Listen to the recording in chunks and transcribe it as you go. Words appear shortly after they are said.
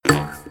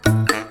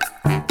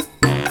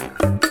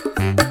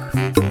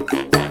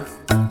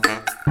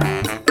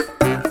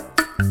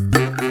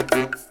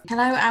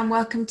Hello and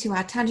welcome to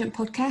our Tangent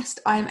podcast.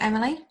 I'm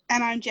Emily.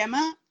 And I'm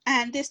Gemma,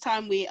 and this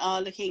time we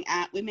are looking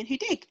at women who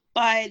dig.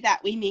 By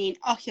that we mean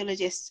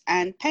archaeologists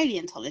and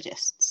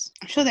paleontologists.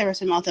 I'm sure there are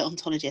some other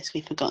ontologists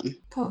we've forgotten.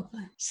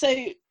 Probably. So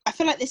I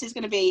feel like this is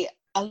going to be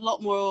a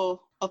lot more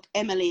of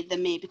Emily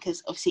than me,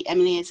 because obviously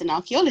Emily is an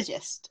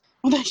archaeologist.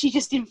 Although she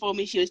just informed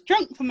me she was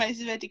drunk for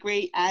most of her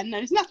degree and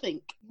knows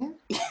nothing. Yeah.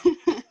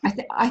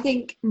 I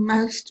think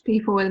most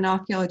people with an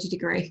archaeology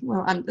degree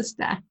will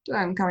understand where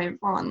I'm coming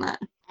from on that.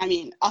 I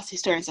mean, us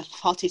historians are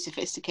far too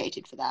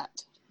sophisticated for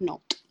that.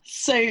 Not.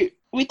 So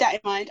with that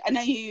in mind, I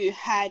know you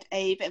had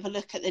a bit of a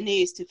look at the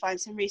news to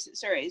find some recent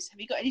stories. Have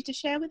you got any to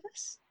share with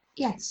us?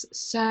 Yes,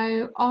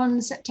 so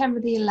on September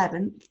the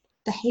 11th,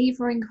 the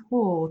Havering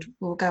Hoard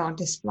will go on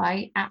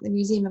display at the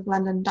Museum of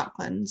London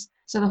Docklands.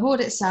 So the hoard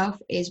itself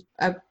is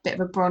a bit of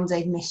a Bronze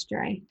Age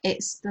mystery.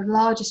 It's the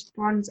largest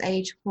Bronze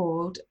Age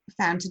hoard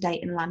found to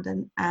date in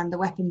London, and the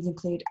weapons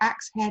include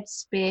axe heads,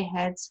 spear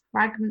heads,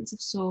 fragments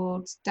of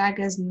swords,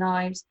 daggers,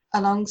 knives,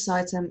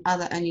 alongside some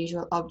other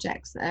unusual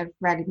objects that have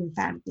rarely been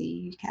found in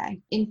the UK.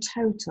 In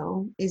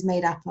total is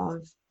made up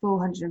of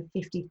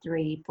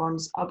 453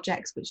 bronze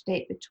objects which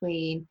date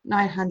between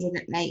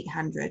 900 and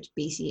 800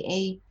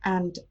 BCE,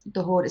 and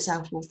the hoard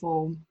itself will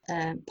form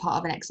part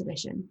of an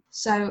exhibition.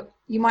 So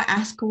you might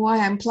ask why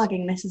I'm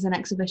plugging this as an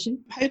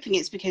exhibition. I'm hoping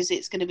it's because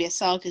it's going to be a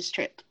Sagas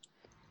trip.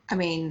 I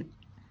mean,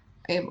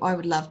 I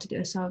would love to do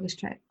a Sagas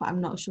trip, but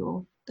I'm not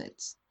sure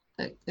that's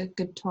a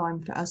good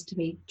time for us to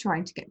be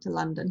trying to get to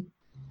London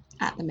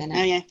at the minute.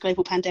 Oh yeah,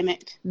 global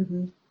pandemic.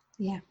 Mm-hmm.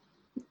 Yeah,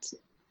 it's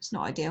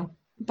not ideal.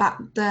 But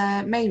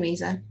the main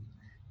reason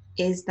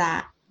is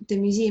that the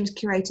museum's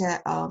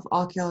curator of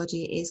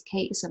archaeology is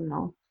Kate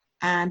Sumnall,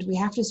 and we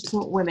have to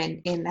support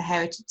women in the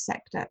heritage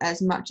sector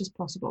as much as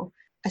possible,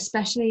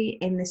 especially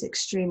in this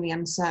extremely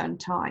uncertain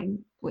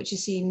time, which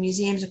has seen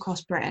museums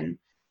across Britain,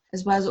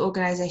 as well as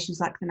organisations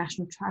like the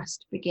National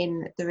Trust,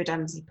 begin the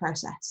redundancy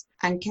process.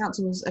 And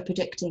councils are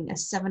predicting a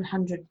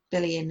 700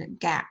 billion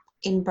gap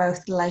in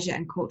both leisure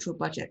and cultural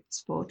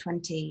budgets for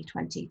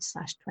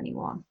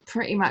 2020/21.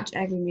 Pretty much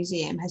every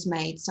museum has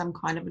made some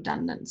kind of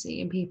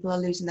redundancy, and people are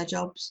losing their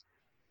jobs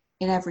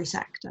in every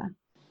sector.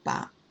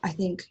 But I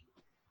think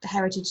the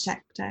heritage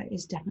sector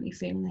is definitely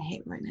feeling the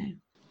hit right now.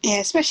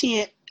 Yeah,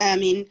 especially, I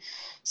mean,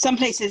 some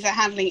places are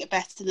handling it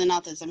better than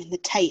others. I mean, the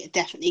Tate are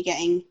definitely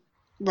getting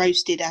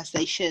roasted as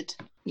they should.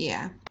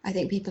 Yeah, I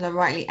think people are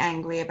rightly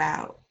angry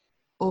about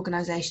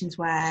organisations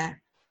where,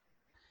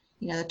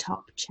 you know, the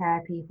top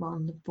chair people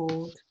on the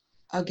board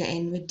are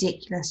getting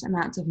ridiculous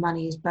amounts of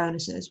money as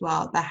bonuses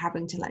while they're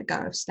having to let go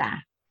of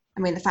staff.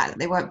 I mean, the fact that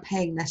they weren't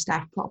paying their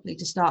staff properly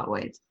to start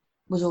with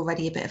was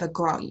already a bit of a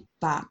gripe,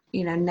 but,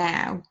 you know,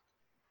 now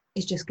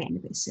it's just getting a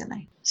bit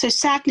silly. So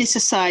sadness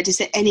aside, is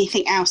there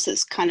anything else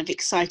that's kind of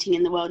exciting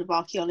in the world of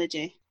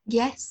archaeology?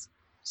 Yes.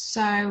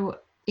 So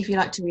if you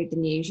like to read the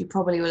news, you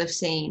probably will have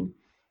seen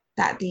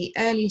that the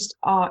earliest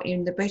art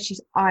in the British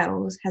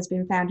Isles has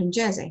been found in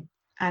Jersey.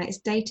 And it's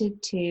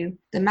dated to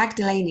the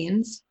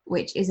Magdalenians,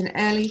 which is an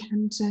early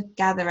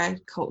hunter-gatherer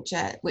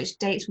culture which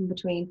dates from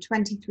between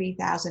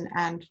 23,000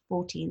 and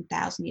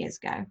 14,000 years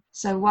ago.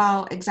 So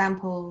while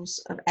examples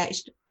of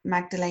etched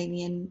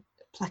Magdalenian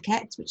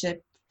plaquettes, which are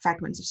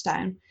fragments of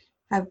stone,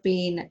 have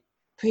been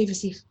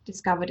previously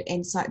discovered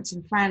in sites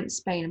in France,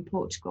 Spain and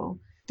Portugal,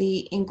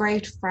 the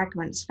engraved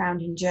fragments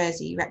found in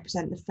Jersey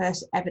represent the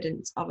first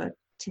evidence of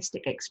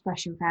artistic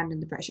expression found in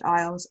the British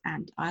Isles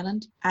and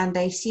Ireland, and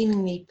they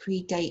seemingly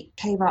predate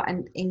cave art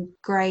and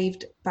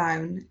engraved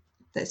bone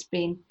that's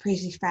been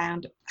previously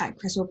found at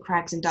Creswell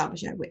Crags in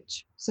Derbyshire,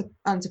 which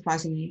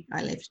unsurprisingly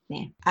I lived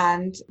near.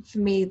 And for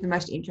me, the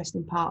most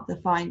interesting part of the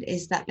find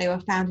is that they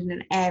were found in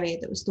an area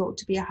that was thought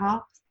to be a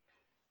hearth.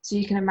 So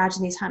you can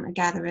imagine these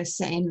hunter-gatherers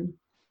sitting,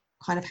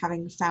 kind of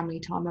having family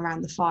time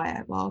around the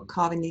fire while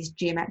carving these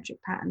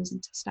geometric patterns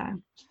into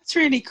stone. That's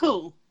really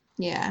cool.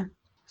 Yeah.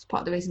 It's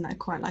part of the reason that I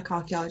quite like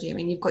archaeology. I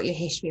mean, you've got your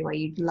history where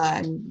you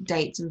learn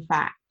dates and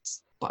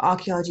facts, but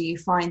archaeology, you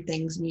find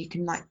things and you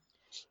can like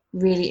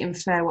really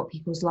infer what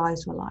people's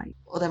lives were like.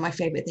 Although my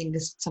favourite thing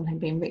is something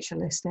being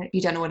ritualistic.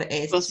 You don't know what it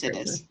is. Of course it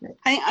is.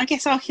 I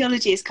guess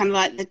archaeology is kind of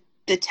like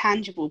the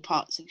tangible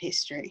parts of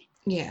history.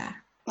 Yeah.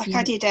 Like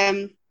I did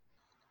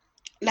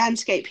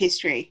landscape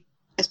history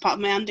as part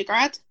of my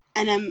undergrad,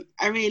 and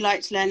I really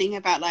liked learning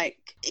about like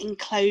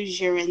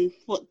enclosure and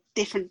what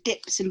different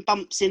dips and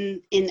bumps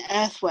in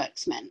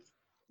earthworks meant.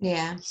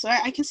 Yeah. So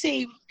I can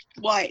see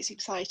why it's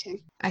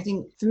exciting. I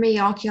think for me,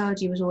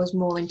 archaeology was always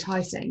more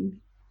enticing,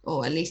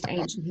 or at least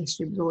ancient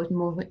history was always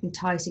more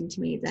enticing to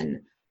me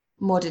than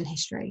modern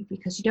history,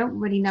 because you don't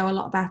really know a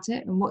lot about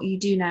it, and what you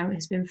do know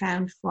has been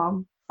found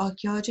from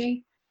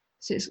archaeology.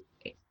 So it's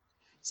a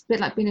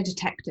bit like being a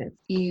detective.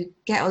 You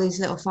get all these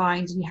little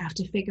finds and you have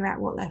to figure out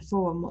what they're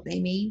for and what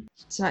they mean.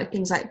 So like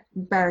things like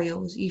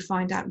burials, you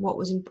find out what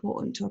was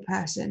important to a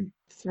person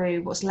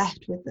through what's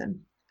left with them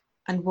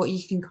and what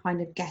you can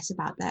kind of guess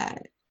about their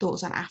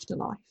thoughts on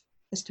afterlife.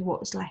 as to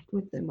what's left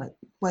with them,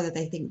 whether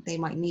they think they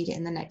might need it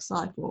in the next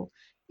life, or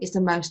it's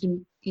the most,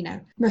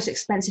 most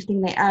expensive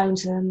thing they own,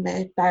 so then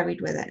they're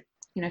buried with it.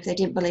 If they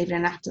didn't believe in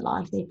an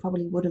afterlife, they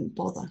probably wouldn't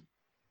bother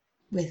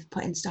with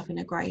putting stuff in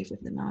a grave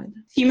with them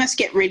either. You must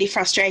get really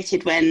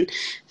frustrated when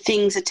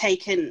things are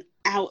taken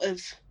out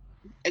of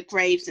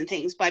graves and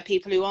things by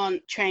people who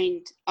aren't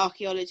trained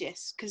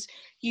archaeologists, because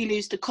you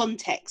lose the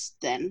context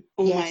then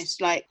almost.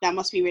 Yes. Like, that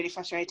must be really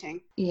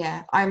frustrating.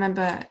 Yeah, I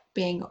remember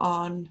being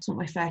on, it's not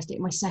my first dig,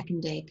 my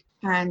second dig,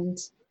 and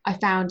I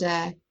found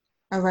a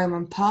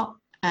Roman pot,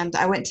 and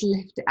I went to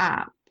lift it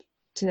up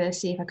to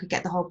see if I could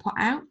get the whole pot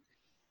out,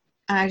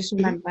 and I just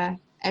remember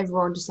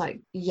everyone just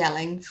like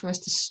yelling for us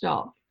to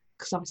stop,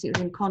 because obviously it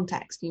was in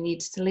context, you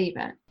needed to leave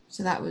it.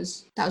 So that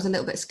was a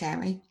little bit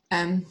scary,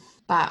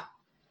 but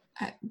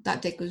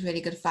that dig was really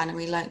good fun, and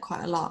we learnt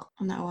quite a lot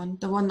on that one.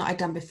 The one that I'd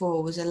done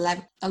before was a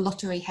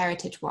lottery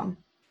heritage one,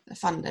 a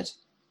funded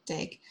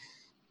dig,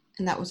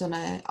 and that was on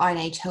a Iron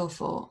Age hill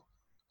fort,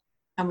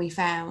 and we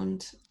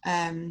found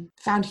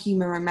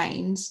human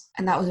remains,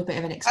 and that was a bit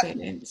of an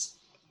experience.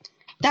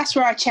 That's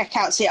where I check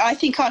out. See, I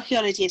think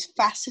archaeology is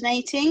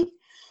fascinating,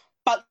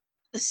 but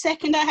the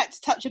second I had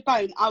to touch a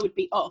bone, I would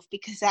be off,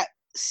 because that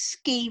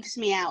skeeves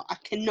me out. I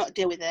cannot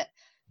deal with it.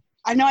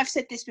 I know I've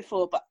said this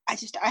before, but I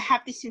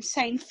have this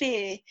insane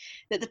fear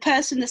that the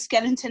person the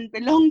skeleton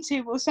belonged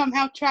to will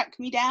somehow track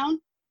me down.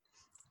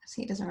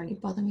 See, it doesn't really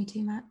bother me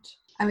too much.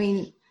 I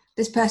mean,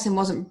 this person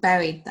wasn't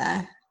buried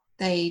there.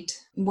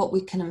 What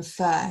we can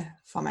infer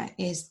from it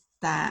is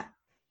that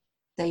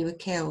they were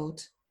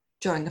killed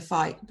during a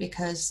fight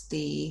because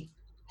the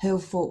hill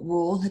fort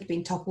wall had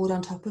been toppled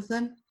on top of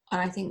them. And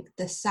I think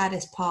the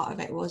saddest part of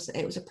it was that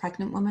it was a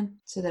pregnant woman,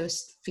 so there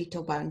was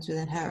fetal bones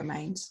within her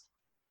remains.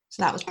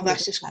 So that was probably the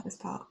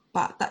saddest part.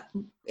 But that,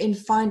 in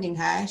finding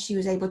her, she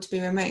was able to be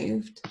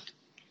removed,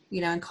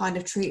 and kind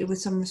of treated with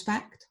some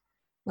respect.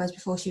 Whereas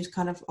before she was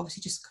kind of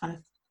obviously just kind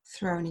of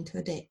thrown into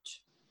a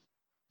ditch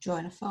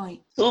during a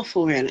fight. It's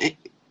awful, really.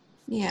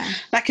 Yeah.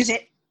 Like, as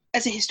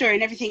a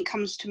historian, everything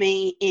comes to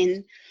me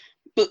in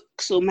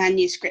books or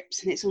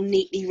manuscripts, and it's all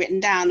neatly written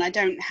down. I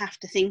don't have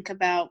to think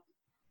about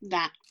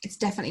that. It's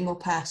definitely more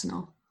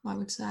personal, I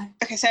would say.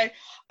 Okay, so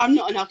I'm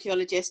not an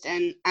archaeologist,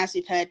 and as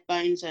we've heard,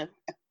 bones are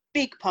a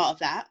big part of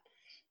that,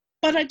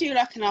 but I do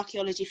like an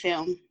archaeology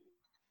film,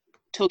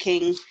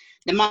 talking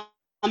The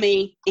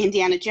Mummy,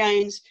 Indiana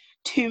Jones,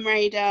 Tomb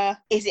Raider.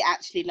 Is it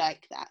actually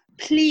like that?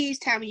 Please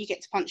tell me you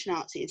get to punch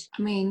Nazis.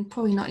 I mean,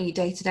 probably not in your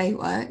day-to-day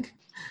work.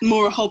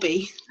 More a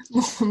hobby.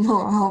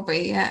 More a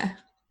hobby, yeah.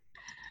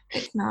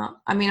 It's not.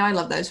 I mean, I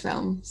love those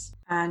films,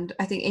 and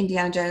I think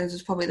Indiana Jones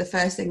was probably the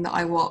first thing that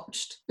I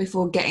watched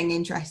before getting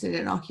interested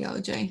in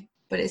archaeology,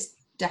 but it's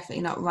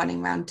definitely not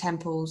running around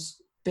temples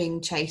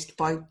being chased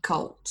by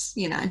cults,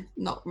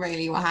 not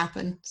really what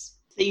happens.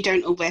 So you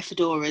don't all wear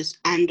fedoras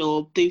and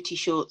or booty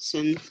shorts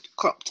and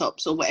crop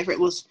tops or whatever it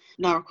was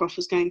Lara Croft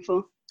was going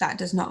for? That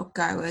does not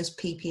go as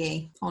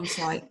PPE on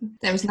site.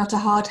 There is not a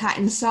hard hat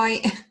in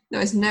sight.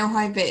 There is no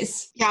high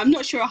vis. Yeah, I'm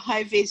not sure a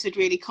high vis would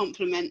really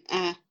complement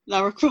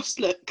Lara Croft's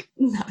look.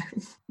 No,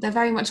 they're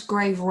very much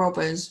grave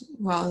robbers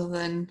rather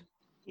than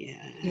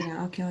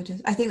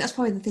archaeologists. I think that's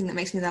probably the thing that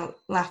makes me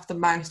laugh the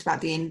most about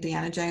the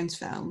Indiana Jones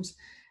films,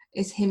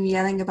 is him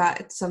yelling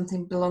about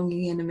something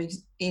belonging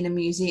in a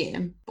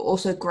museum, but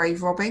also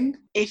grave robbing.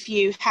 If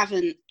you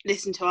haven't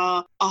listened to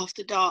our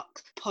After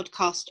Dark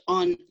podcast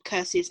on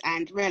curses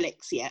and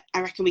relics yet,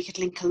 I reckon we could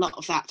link a lot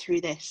of that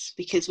through this,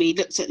 because we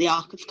looked at the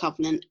Ark of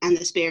Covenant and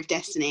the Spear of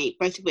Destiny,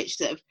 both of which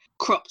sort of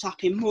cropped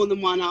up in more than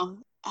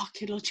one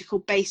archaeological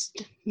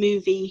based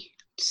movie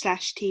 /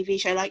 TV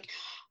show. Like,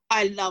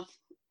 I love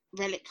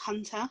Relic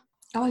Hunter.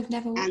 Oh, I've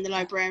never watched and The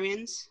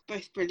Librarians,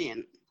 both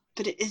brilliant.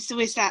 But it's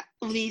always that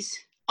all these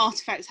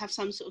artifacts have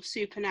some sort of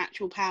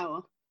supernatural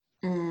power.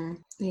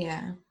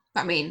 Yeah.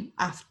 I mean,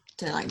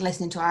 after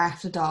listening to our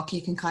After Dark,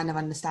 you can kind of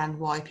understand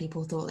why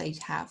people thought they'd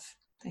have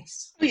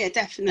this. Oh yeah,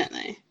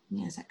 definitely.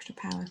 Yes, extra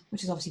power,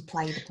 which is obviously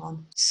played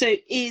upon. So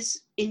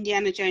is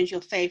Indiana Jones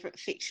your favourite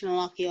fictional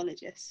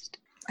archaeologist?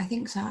 I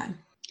think so.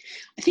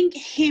 I think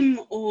him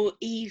or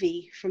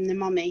Evie from The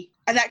Mummy.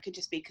 And that could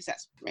just be because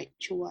that's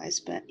Rachel Weisz,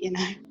 but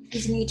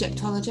He's an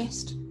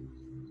Egyptologist.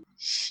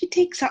 She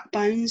digs up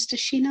bones, does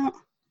she not?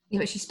 Yeah,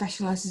 but she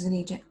specialises in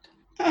Egypt.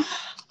 Oh,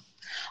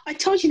 I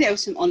told you there were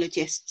some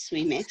ologists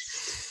we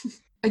missed.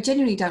 I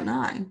genuinely don't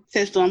know.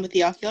 There's the one with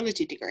the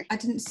archaeology degree. I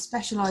didn't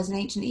specialise in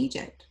ancient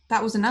Egypt.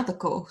 That was another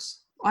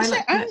course.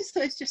 I always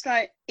thought it's just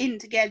like in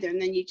together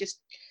and then you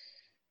just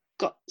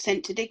got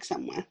sent to dig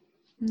somewhere.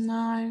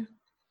 No.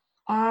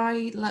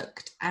 I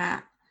looked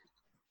at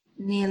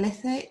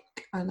Neolithic.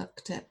 I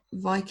looked at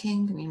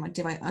Viking. I mean, I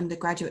did my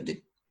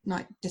undergraduate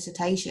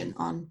dissertation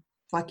on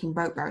Viking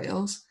boat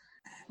burials.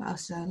 What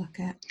else did I look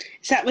at?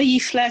 Is that where you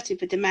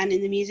flirted with the man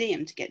in the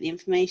museum to get the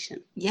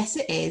information? Yes,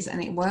 it is,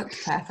 and it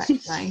worked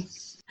perfectly.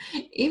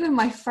 Even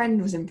my friend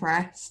was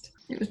impressed.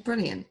 It was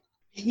brilliant.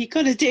 You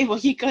got to do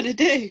what you got to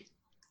do.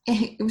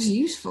 It was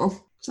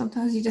useful.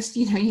 Sometimes you just,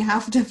 you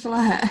have to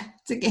flirt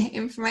to get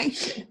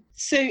information.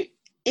 So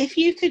if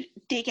you could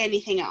dig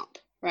anything up,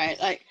 right,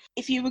 like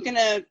if you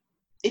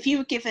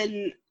were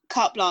given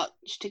carte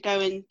blanche to go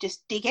and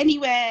just dig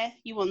anywhere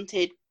you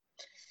wanted,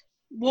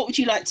 what would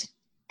you like to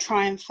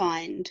try and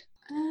find?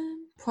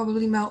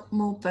 Probably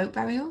more boat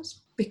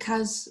burials,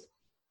 because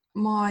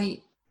my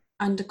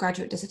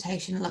undergraduate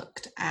dissertation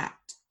looked at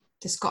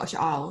the Scottish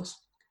Isles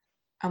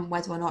and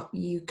whether or not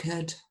you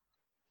could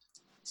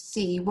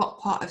see what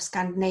part of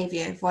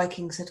Scandinavia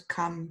Vikings had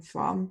come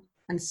from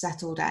and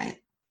settled out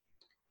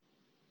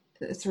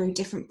through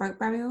different boat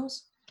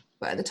burials.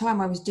 But at the time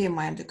I was doing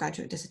my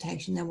undergraduate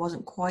dissertation, there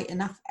wasn't quite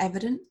enough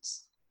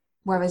evidence.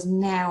 Whereas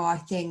now I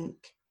think,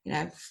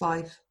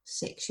 5-6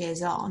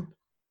 years on,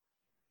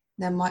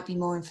 there might be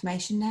more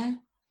information now. I mean,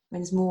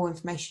 there's more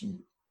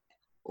information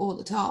all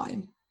the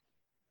time.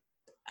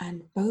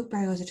 And boat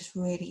burials are just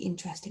really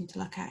interesting to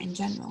look at in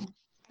general.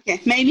 Okay,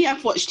 maybe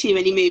I've watched too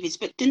many movies,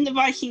 but didn't the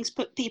Vikings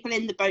put people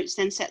in the boats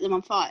then set them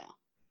on fire?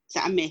 Is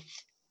that a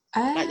myth?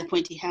 Like the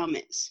pointy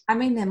helmets? I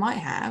mean, they might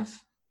have,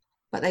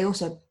 but they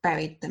also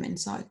buried them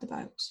inside the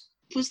boats.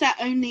 Was that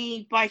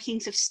only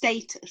Vikings of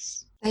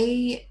status?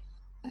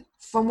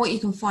 From what you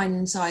can find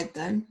inside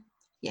them,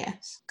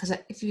 yes. Because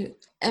if you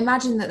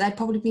imagine that they'd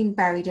probably been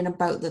buried in a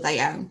boat that they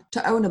own.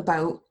 To own a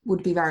boat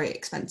would be very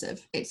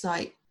expensive. It's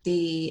like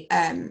the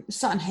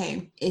Sutton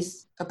Hoo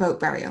is a boat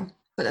burial,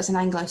 but that's an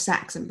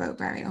Anglo-Saxon boat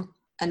burial,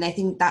 and they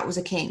think that was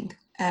a king.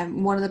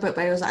 One of the boat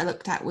burials that I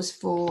looked at was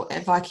for a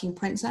Viking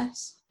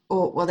princess,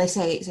 they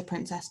say it's a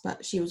princess,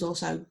 but she was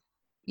also,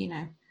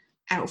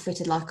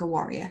 outfitted like a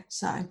warrior.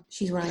 So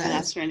she's one of those.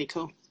 That's really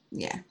cool.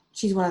 Yeah,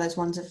 she's one of those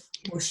ones of,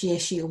 was she a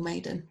shield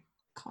maiden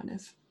kind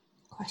of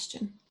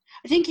question.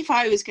 I think if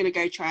I was going to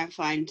go try and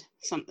find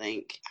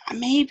something,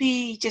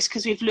 maybe just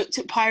because we've looked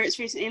at pirates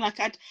recently,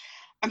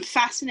 I'm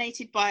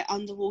fascinated by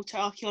underwater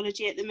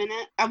archaeology at the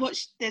minute.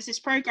 There's this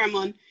program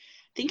on, I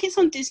think it's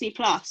on Disney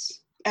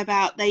Plus,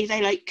 about they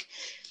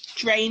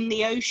drain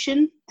the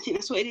ocean. I think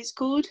that's what it is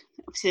called.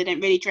 Obviously they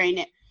don't really drain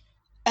it.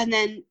 And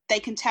then they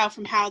can tell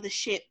from how the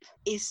ship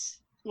is,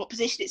 what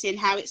position it's in,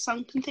 how it's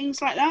sunk and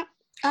things like that.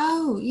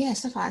 Oh, yeah,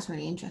 stuff like that's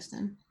really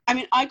interesting. I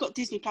mean, I got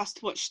Disney Plus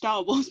to watch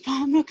Star Wars, but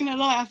I'm not going to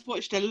lie, I've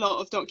watched a lot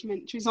of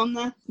documentaries on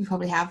there. You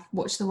probably have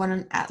watched the one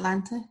on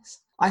Atlantis.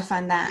 I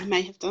find that I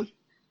may have done.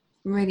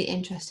 Really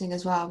interesting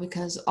as well,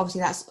 because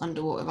obviously that's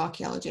underwater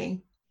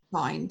archaeology.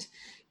 Find,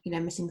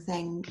 missing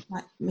things,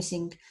 like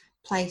missing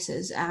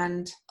places.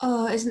 And,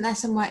 isn't there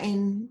somewhere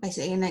in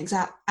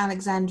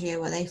Alexandria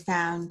where they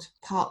found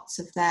parts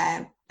of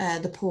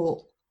the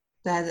port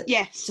there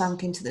that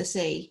sunk into the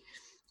sea?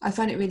 I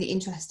find it really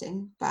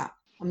interesting, but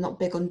I'm not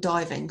big on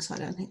diving, so I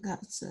don't think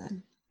that's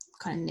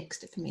kind of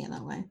nixed it for me in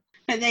that way.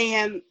 And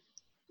they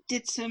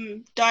did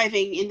some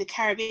diving in the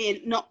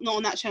Caribbean, not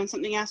on that show, on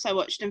something else I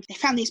watched, and they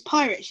found these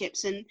pirate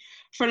ships, and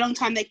for a long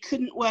time they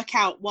couldn't work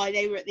out why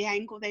they were at the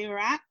angle they were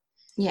at.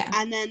 Yeah.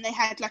 And then they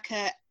had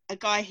a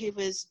guy who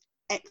was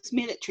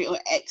ex-military or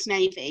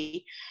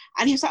ex-navy,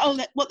 and he was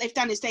like, what they've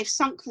done is they've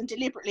sunk them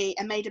deliberately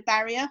and made a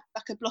barrier,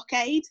 like a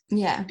blockade.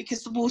 Yeah.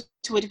 Because the water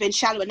would have been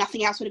shallow and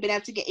nothing else would have been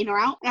able to get in or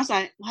out. And I was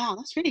like, wow,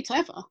 that's really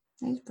clever.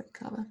 That is pretty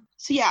clever.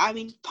 So yeah, I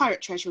mean,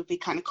 pirate treasure would be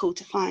kind of cool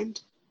to find.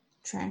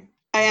 True.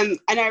 And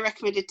I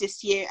recommended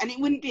this year, and it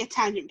wouldn't be a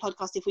tangent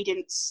podcast if we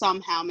didn't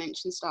somehow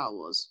mention Star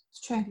Wars.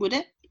 It's true. Would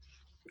it?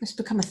 It's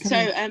become a thing.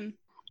 So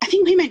I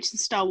think we mentioned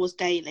Star Wars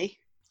daily.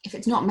 If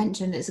it's not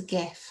mentioned, it's a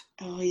GIF.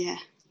 Oh yeah,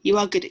 you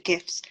are good at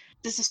GIFs.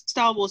 There's a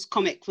Star Wars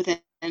comic with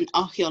an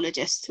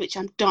archaeologist, which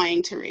I'm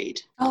dying to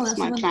read. Oh, that's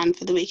my plan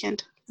for the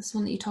weekend. That's the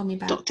one that you told me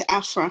about. Dr.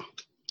 Aphra.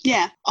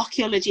 Yeah,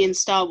 archaeology in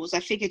Star Wars. I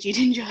figured you'd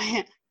enjoy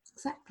it.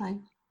 Exactly.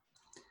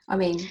 I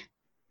mean,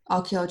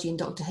 archaeology in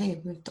Doctor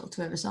Who with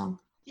Dr. River Song.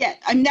 Yeah,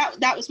 and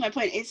that was my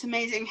point. It's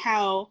amazing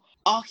how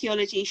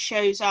archaeology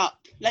shows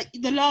up. Like,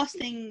 the last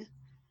thing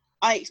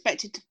I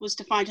expected was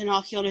to find an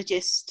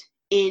archaeologist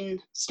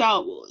in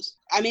Star Wars.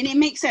 I mean, it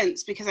makes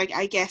sense because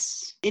I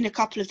guess in a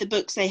couple of the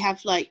books they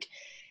have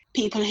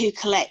people who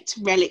collect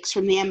relics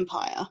from the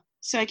Empire.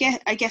 So I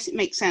guess it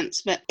makes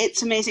sense. But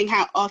it's amazing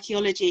how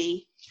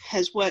archaeology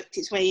has worked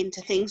its way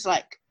into things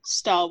like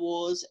Star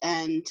Wars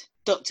and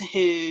Doctor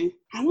Who.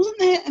 And wasn't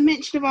there a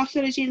mention of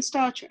archaeology in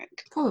Star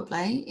Trek?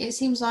 Probably. It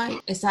seems like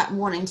it's that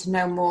wanting to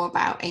know more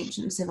about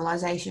ancient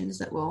civilizations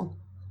that will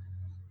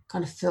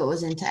kind of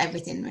filters into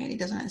everything, really,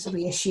 doesn't it? So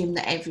we assume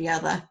that every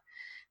other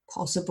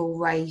possible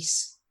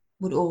race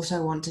would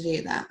also want to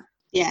do that.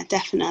 Yeah,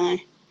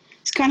 definitely.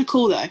 It's kind of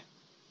cool though,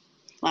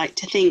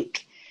 to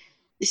think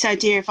this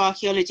idea of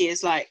archaeology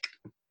is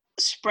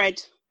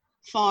spread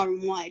far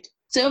and wide.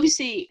 So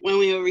obviously when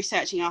we were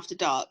researching After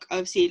Dark,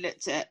 obviously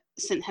looked at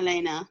St.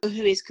 Helena,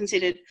 who is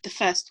considered the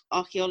first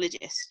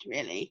archaeologist,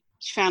 really.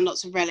 She found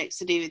lots of relics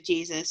to do with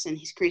Jesus and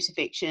his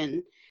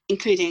crucifixion,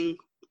 including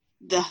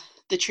the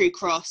true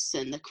cross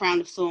and the crown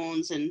of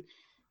thorns, and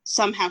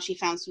somehow she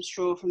found some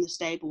straw from the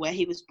stable where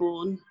he was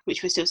born,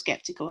 which we're still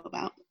sceptical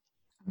about.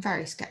 I'm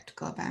very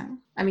sceptical about.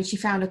 I mean, she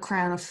found a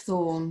crown of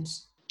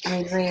thorns.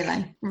 I mean,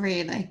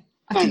 really.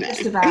 I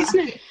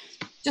can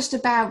just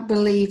about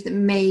believe that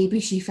maybe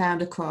she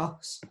found a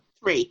cross.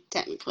 3,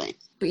 technically.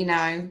 But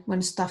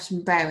when stuff's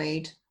been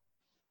buried,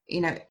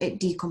 it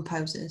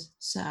decomposes.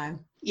 So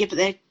Yeah, but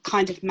they're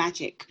kind of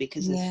magic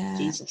because of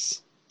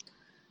Jesus.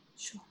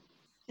 Sure.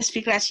 Just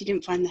be glad she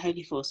didn't find the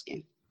holy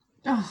foreskin.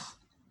 Oh,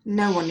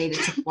 no one needed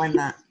to find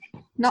that.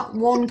 Not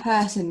one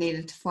person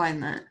needed to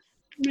find that.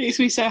 It makes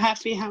me so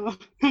happy how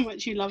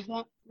much you love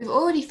that. We've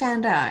already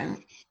found out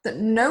that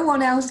no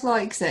one else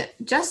likes it,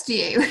 just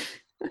you.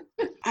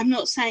 I'm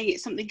not saying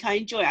it's something I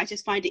enjoy, I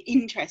just find it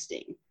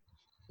interesting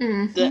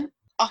that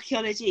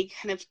archaeology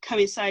kind of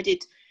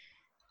coincided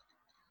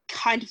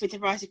kind of with the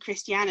rise of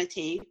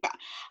Christianity. But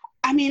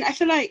I mean, I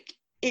feel like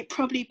it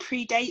probably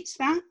predates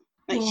that.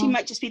 Like, she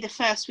might just be the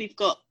first we've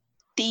got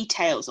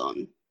details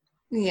on.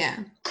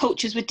 Yeah.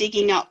 Cultures were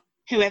digging up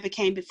whoever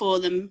came before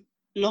them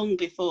long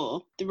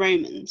before the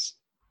Romans.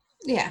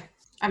 Yeah.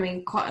 I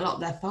mean, quite a lot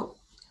of their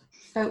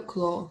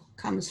folklore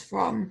comes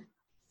from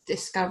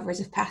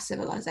discoveries of past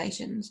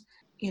civilizations.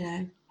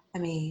 I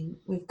mean,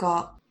 we've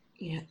got,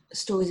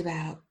 stories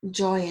about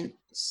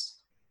giants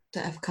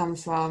that have come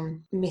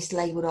from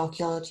mislabeled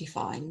archaeology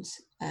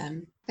finds.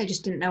 They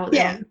just didn't know what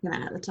they were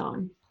looking at the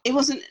time. It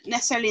wasn't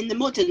necessarily in the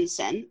modern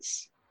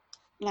sense,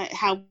 like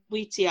how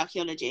we see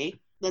archaeology,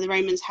 that the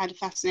Romans had a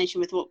fascination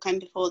with what came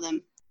before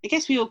them. I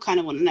guess we all kind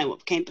of want to know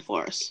what came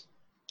before us.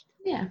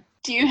 Yeah.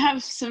 Do you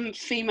have some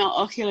female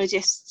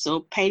archaeologists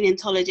or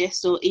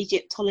paleontologists or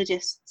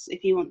Egyptologists,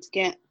 if you want to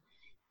get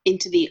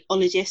into the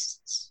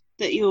ologists,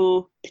 that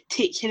you're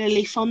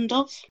particularly fond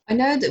of? I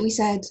know that we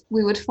said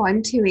we would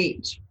find 2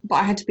 each, but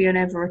I had to be an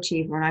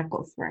overachiever and I've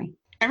got 3.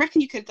 I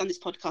reckon you could have done this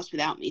podcast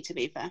without me, to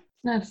be fair.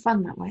 No,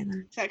 fun that way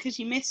then. Is that because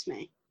you miss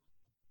me?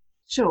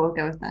 Sure, we'll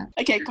go with that.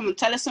 Okay, come on,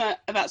 tell us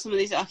about some of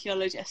these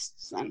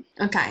archaeologists then.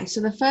 Okay, so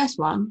the first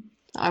one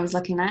that I was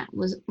looking at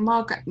was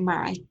Margaret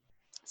Murray.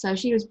 So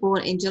she was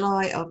born in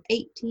July of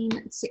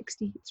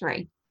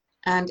 1863.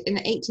 And in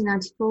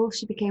 1894,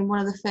 she became one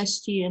of the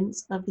first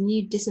students of the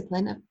new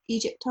discipline of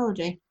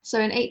Egyptology. So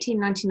in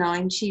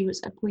 1899, she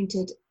was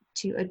appointed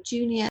to a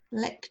junior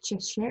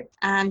lectureship,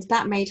 and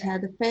that made her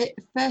the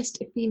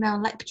first female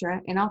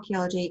lecturer in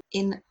archaeology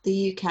in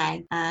the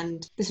UK.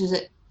 And this was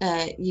at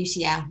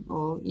UCL,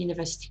 or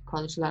University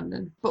College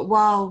London. But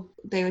while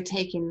they were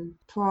taking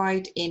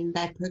pride in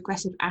their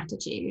progressive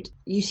attitude,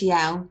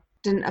 UCL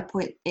didn't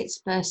appoint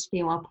its first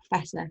female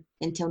professor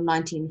until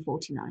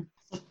 1949.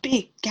 A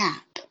big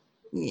gap.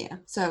 Yeah,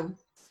 so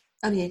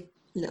only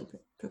a little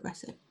bit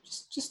progressive,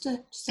 just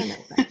a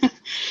little bit.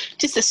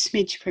 Just a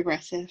smidge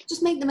progressive.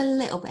 Just make them a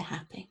little bit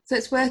happy. So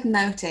it's worth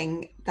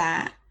noting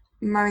that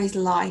Murray's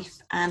life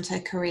and her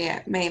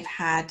career may have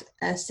had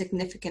a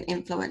significant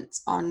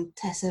influence on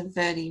Tessa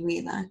Verdi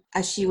Wheeler,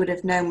 as she would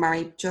have known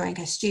Murray during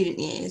her student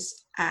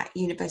years at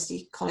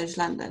University College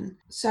London.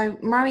 So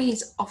Murray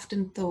is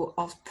often thought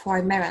of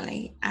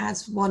primarily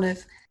as one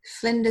of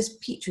Flinders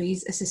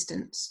Petrie's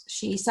assistants.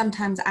 She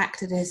sometimes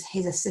acted as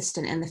his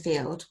assistant in the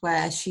field,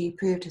 where she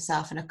proved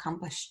herself an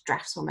accomplished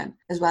draftswoman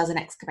as well as an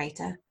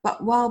excavator.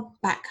 But while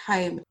back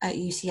home at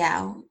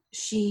UCL,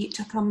 she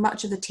took on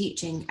much of the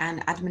teaching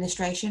and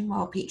administration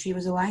while Petrie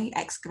was away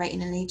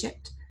excavating in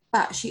Egypt.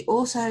 But she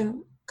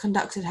also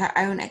conducted her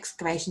own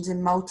excavations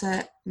in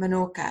Malta,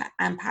 Minorca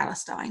and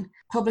Palestine,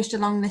 published a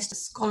long list of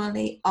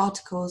scholarly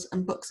articles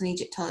and books on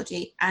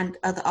Egyptology and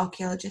other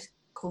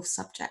archaeological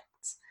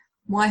subjects.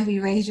 Why have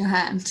you raised your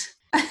hand?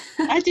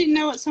 I didn't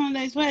know what some of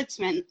those words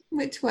meant.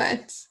 Which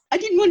words? I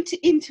didn't want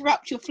to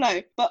interrupt your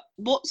flow, but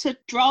what's a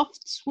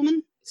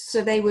draftswoman?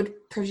 So they would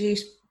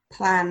produce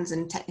plans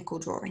and technical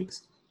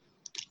drawings.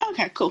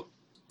 Okay, cool.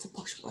 It's a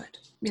posh word.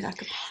 We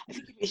like a I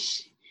think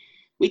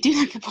we do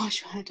like a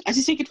posh word. I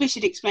just figured we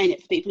should explain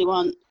it for people who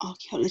aren't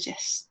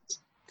archaeologists.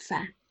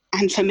 Fair.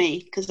 And for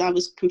me, because I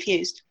was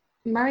confused.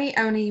 Murray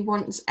only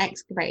once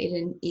excavated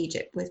in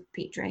Egypt with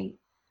Petrie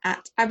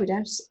at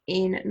Abydos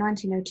in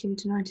 1902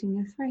 to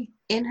 1903.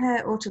 In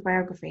her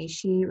autobiography,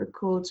 she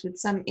records with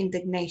some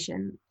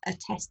indignation a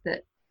test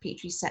that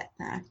Petrie set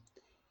there,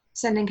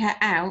 sending her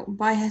out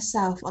by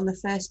herself on the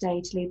first day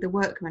to lead the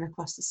workmen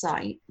across the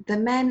site. The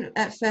men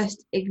at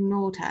first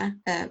ignored her,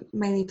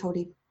 mainly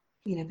probably,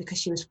 because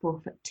she was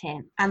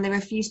 4'10", and they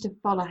refused to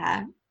follow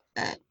her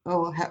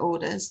or her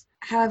orders.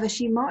 However,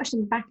 she marched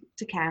them back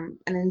to camp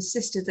and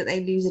insisted that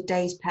they lose a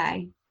day's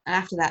pay. And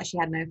after that, she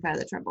had no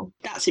further trouble.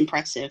 That's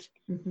impressive.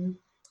 Mm-hmm.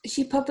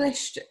 She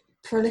published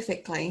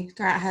prolifically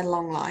throughout her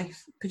long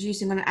life,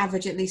 producing on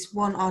average at least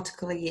 1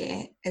 article a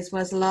year, as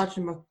well as a large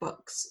number of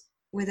books,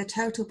 with a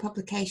total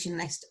publication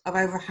list of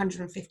over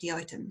 150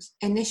 items.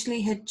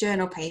 Initially, her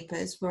journal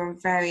papers were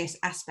on various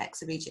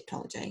aspects of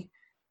Egyptology,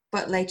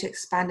 but later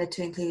expanded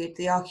to include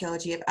the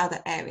archaeology of other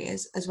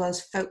areas, as well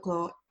as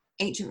folklore,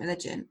 ancient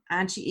religion,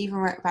 and she even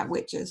wrote about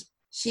witches.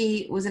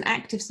 She was an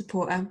active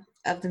supporter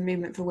of the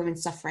movement for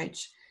women's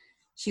suffrage.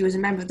 She was a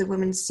member of the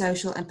Women's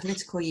Social and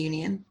Political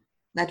Union,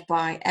 led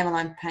by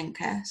Emmeline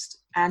Pankhurst,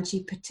 and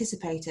she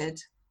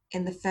participated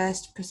in the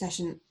first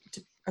procession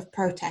of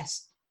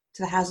protest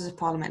to the Houses of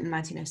Parliament in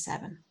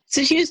 1907.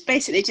 So she was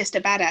basically just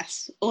a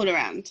badass all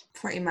around.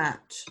 Pretty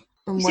much.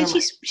 You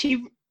said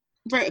she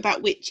wrote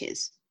about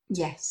witches?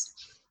 Yes.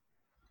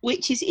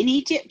 Witches in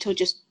Egypt or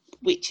just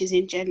witches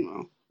in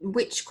general?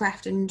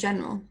 witchcraft in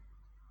general.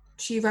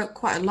 She wrote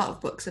quite a lot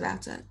of books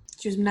about it.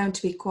 She was known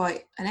to be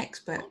quite an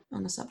expert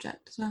on the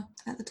subject as well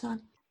at the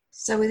time.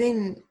 So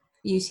within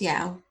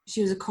UCL,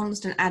 she was a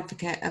constant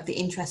advocate of the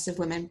interests of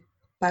women,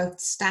 both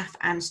staff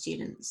and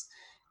students.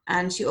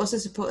 And she also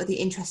supported the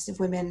interests of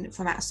women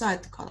from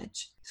outside the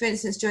college. For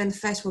instance, during the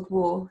First World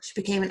War, she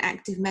became an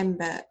active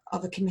member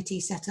of a committee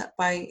set up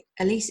by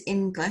Elise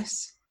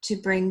Inglis to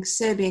bring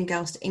Serbian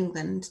girls to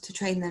England to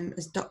train them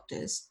as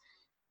doctors.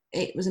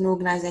 It was an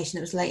organisation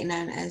that was later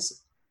known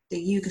as the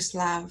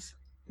Yugoslav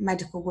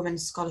Medical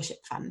Women's Scholarship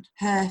Fund.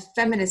 Her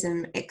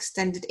feminism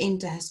extended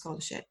into her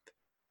scholarship,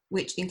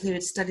 which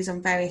included studies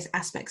on various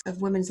aspects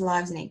of women's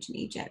lives in ancient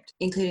Egypt,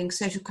 including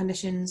social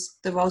conditions,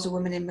 the roles of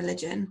women in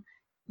religion,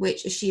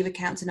 which, as she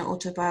recounts in her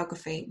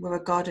autobiography, were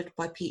regarded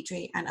by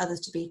Petrie and others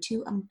to be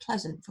too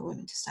unpleasant for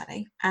women to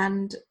study.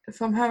 And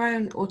from her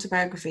own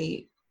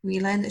autobiography,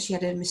 we learn that she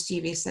had a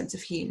mischievous sense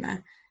of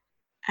humour.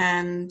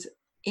 And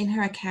in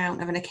her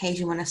account of an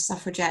occasion when a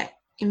suffragette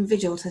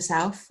inveigled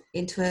herself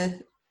into a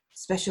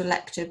special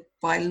lecture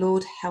by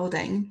Lord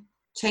Helding,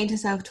 chained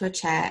herself to a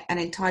chair and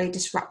entirely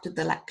disrupted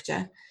the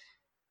lecture,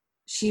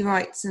 she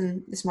writes,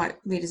 and this might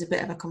read as a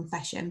bit of a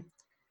confession,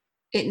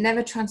 "It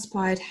never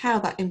transpired how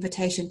that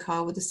invitation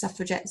card with the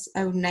suffragette's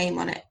own name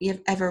on it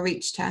ever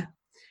reached her.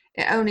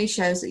 It only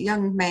shows that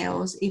young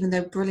males, even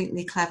though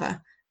brilliantly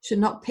clever, should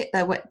not pit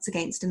their wits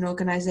against an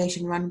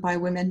organisation run by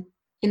women."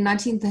 In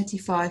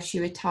 1935, she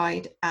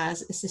retired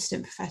as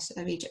assistant professor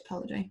of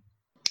Egyptology.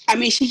 I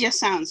mean, she just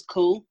sounds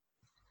cool.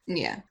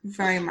 Yeah,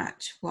 very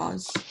much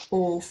was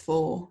all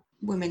for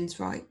women's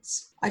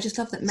rights. I just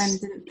love that men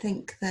didn't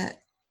think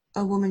that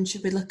a woman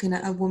should be looking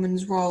at a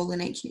woman's role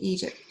in ancient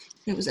Egypt.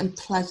 It was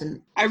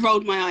unpleasant. I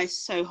rolled my eyes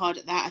so hard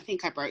at that, I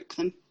think I broke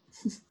them.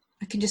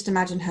 I can just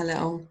imagine her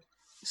little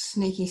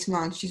sneaky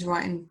smile. She's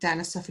writing down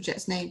a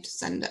suffragette's name to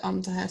send it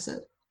on to her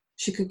so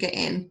she could get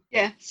in.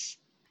 Yes.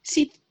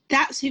 See,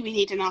 that's who we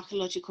need an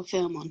archaeological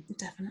film on.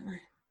 Definitely.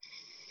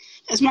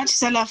 As much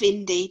as I love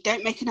Indy,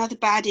 don't make another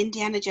bad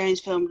Indiana Jones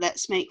film.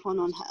 Let's make one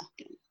on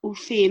her. All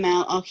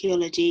female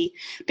archaeology.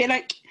 A bit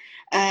like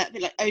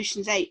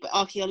Ocean's 8, but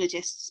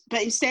archaeologists.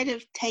 But instead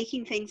of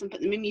taking things and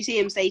putting them in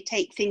museums, they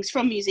take things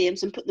from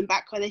museums and put them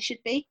back where they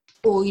should be.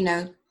 Or,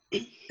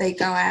 they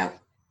go out,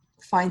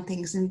 find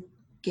things and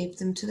give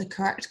them to the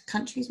correct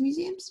country's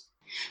museums.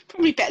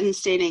 Probably better than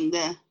stealing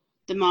the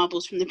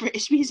marbles from the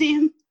British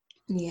Museum.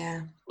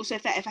 Yeah. Also,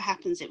 if that ever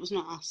happens, it was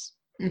not us.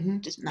 Mm-hmm.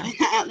 Just putting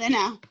that out there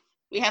now.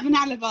 We have an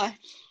alibi.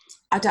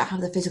 I don't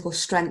have the physical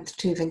strength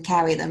to even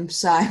carry them,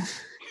 so...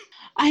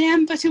 I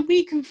am but a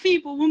weak and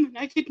feeble woman.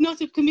 I could not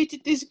have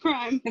committed this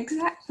crime.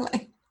 Exactly.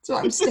 That's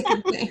what I'm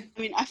sticking to. I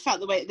mean, I felt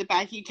the weight of the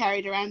bag you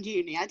carried around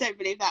uni. I don't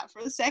believe that for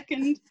a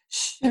second.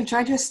 Shh, I'm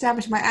trying to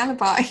establish my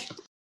alibi.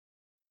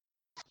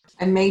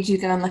 I made you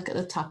go and look at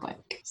the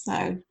topic,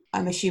 so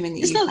I'm assuming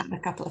that you found a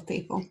couple of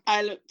people.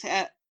 I looked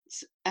at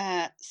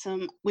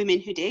some women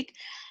who dig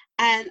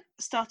and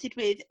started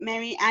with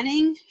Mary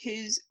Anning,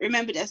 who's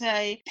remembered as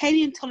a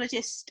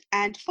paleontologist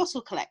and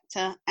fossil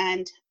collector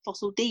and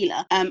fossil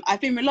dealer.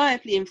 I've been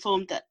reliably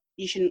informed that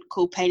you shouldn't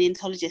call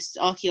paleontologists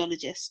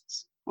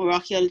archaeologists or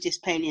archaeologists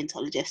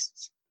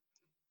paleontologists,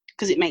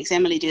 because it makes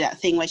Emily do that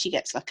thing where she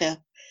gets like an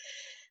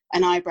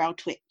eyebrow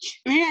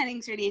twitch. Mary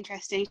Anning's really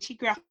interesting. She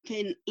grew up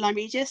in Lyme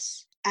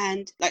Regis,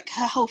 and like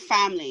her whole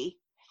family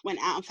went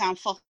out and found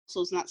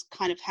fossils, and that's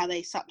kind of how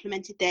they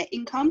supplemented their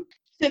income.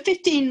 So at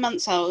 15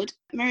 months old,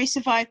 Mary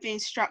survived being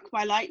struck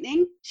by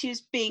lightning. She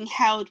was being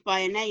held by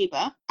a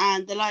neighbour,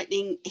 and the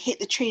lightning hit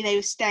the tree they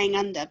were staying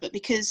under. But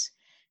because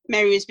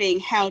Mary was being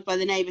held by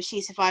the neighbour,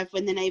 she survived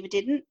when the neighbour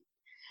didn't.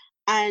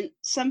 And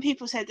some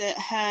people said that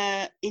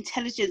her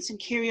intelligence and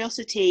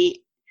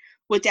curiosity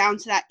were down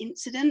to that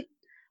incident.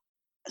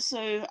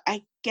 So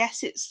I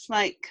guess it's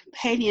like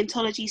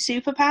paleontology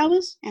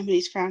superpowers.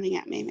 Emily's frowning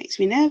at me, makes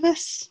me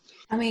nervous.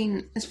 I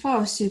mean, as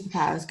far as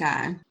superpowers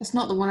go, that's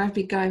not the one I'd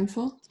be going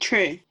for.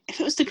 True. If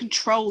it was to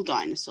control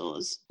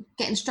dinosaurs.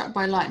 Getting struck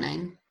by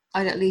lightning,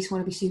 I'd at least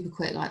want to be super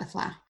quick like the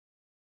Flash.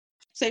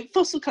 So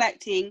fossil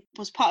collecting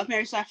was part of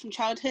Mary's life from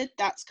childhood.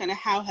 That's kind of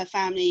how her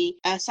family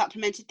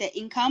supplemented their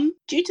income.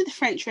 Due to the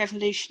French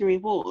Revolutionary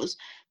Wars,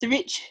 the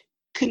rich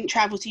couldn't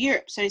travel to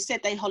Europe, so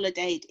instead they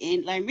holidayed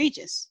in Lyme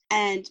Regis.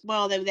 And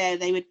while they were there,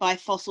 they would buy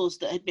fossils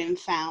that had been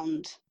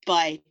found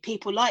by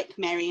people like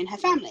Mary and her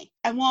family.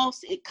 And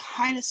whilst it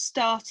kind of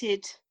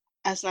started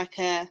as like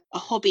a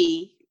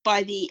hobby,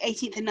 by the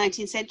 18th and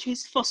 19th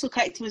centuries, fossil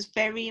collecting was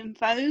very in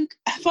vogue.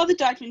 Her father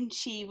died when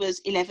she was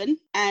 11,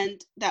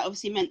 and that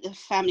obviously meant the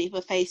family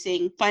were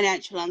facing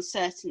financial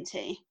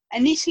uncertainty.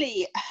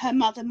 Initially, her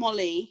mother,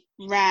 Molly,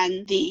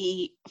 ran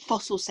the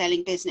fossil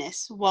selling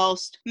business,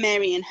 whilst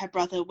Mary and her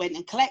brother went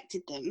and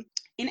collected them.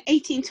 In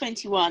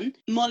 1821,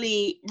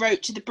 Molly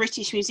wrote to the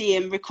British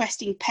Museum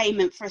requesting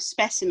payment for a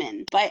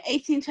specimen. By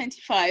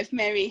 1825,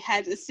 Mary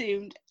had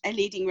assumed a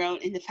leading role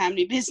in the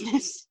family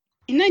business.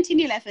 In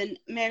 1911,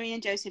 Mary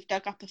and Joseph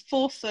dug up a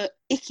 4-foot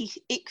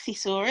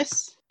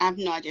Ichthyosaurus, I have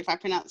no idea if I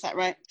pronounced that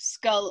right,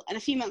 skull, and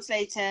a few months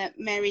later,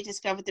 Mary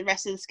discovered the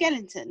rest of the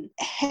skeleton.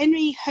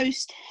 Henry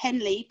Host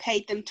Henley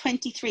paid them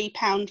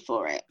 £23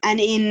 for it,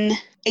 and in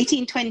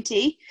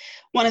 1820,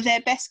 one of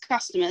their best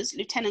customers,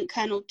 Lieutenant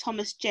Colonel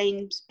Thomas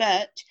James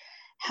Birch,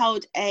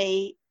 held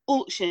a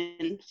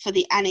auction for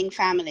the Anning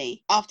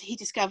family after he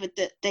discovered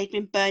that they'd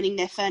been burning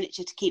their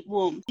furniture to keep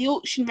warm. The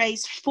auction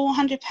raised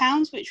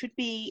 £400, which would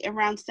be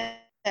around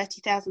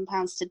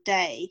 £30,000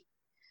 today.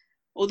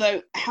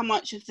 Although how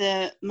much of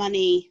the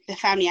money the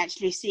family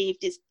actually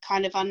received is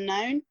kind of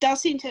unknown. It does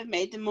seem to have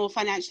made them more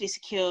financially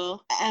secure,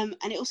 and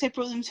it also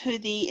brought them to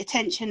the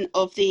attention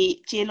of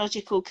the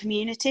geological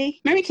community.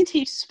 Mary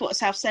continued to support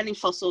herself selling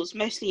fossils,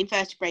 mostly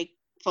invertebrate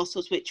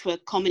fossils which were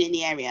common in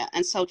the area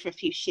and sold for a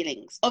few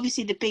shillings.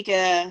 Obviously, the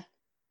bigger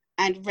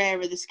and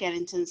rarer the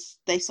skeletons,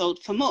 they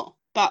sold for more,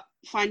 but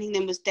finding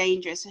them was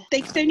dangerous. They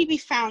could only be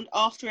found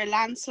after a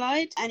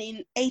landslide, and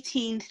in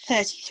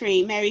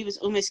 1833, Mary was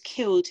almost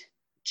killed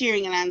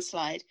during a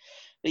landslide,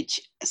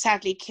 which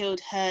sadly killed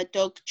her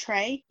dog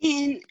Trey.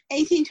 In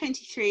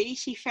 1823,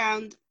 she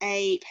found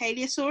a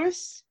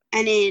Paleosaurus,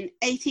 and in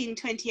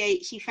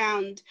 1828, she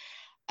found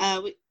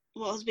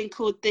what has been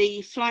called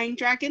the Flying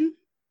Dragon,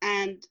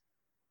 and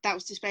that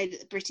was displayed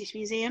at the British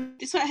Museum.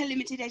 Despite her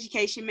limited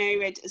education, Mary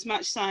read as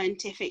much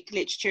scientific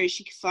literature as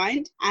she could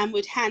find and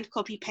would hand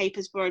copy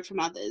papers borrowed from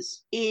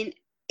others. In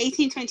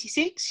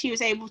 1826, she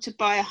was able to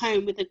buy a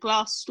home with a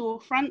glass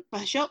storefront for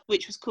her shop,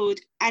 which was called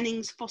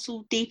Anning's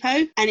Fossil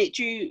Depot, and it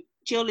drew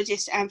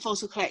geologists and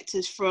fossil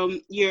collectors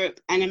from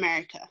Europe and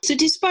America. So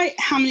despite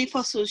how many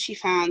fossils she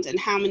found and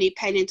how many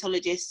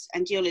paleontologists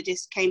and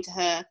geologists came to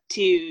her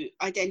to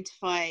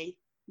identify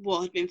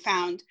what had been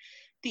found,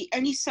 the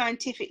only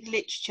scientific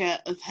literature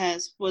of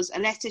hers was a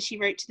letter she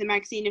wrote to the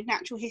Magazine of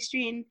Natural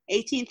History in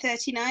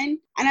 1839.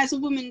 And as a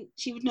woman,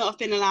 she would not have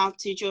been allowed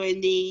to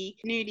join the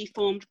newly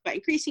formed but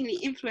increasingly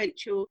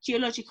influential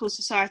Geological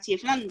Society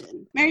of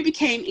London. Mary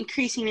became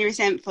increasingly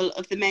resentful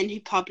of the men who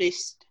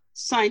published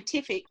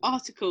scientific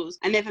articles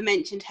and never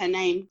mentioned her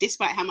name,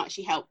 despite how much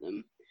she helped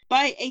them.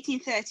 By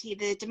 1830,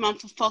 the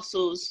demand for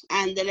fossils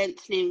and the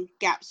lengthening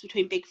gaps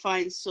between big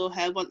finds saw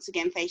her once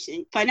again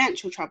facing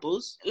financial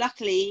troubles.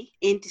 Luckily,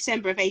 in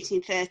December of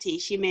 1830,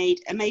 she made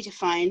a major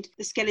find,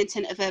 the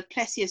skeleton of a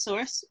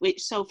Plesiosaurus,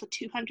 which sold for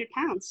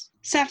 £200.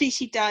 Sadly,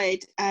 she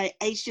died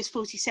aged just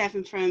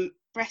 47 from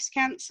breast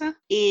cancer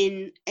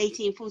in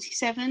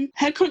 1847.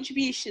 Her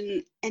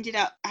contribution ended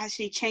up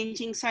actually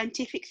changing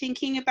scientific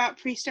thinking about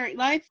prehistoric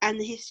life and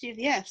the history of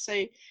the Earth.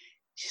 So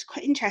she's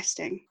quite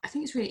interesting. I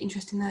think it's really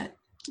interesting that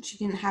she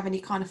didn't have any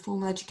kind of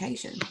formal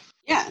education.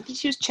 Yeah, I think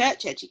she was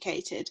church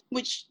educated,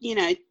 which, you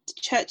know,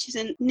 church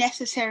isn't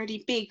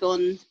necessarily big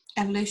on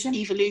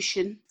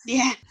evolution.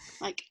 Yeah,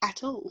 like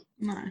at all.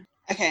 No.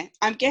 Okay,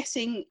 I'm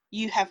guessing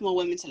you have more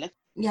women to look.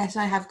 Yes,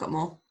 I have got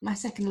more. My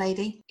second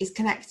lady is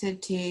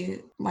connected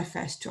to my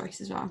first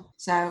choice as well.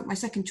 So my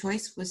second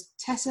choice was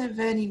Tessa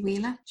Verney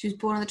Wheeler. She was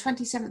born on the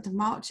 27th of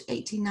March,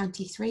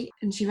 1893,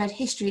 and she read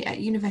history at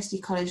University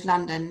College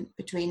London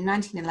between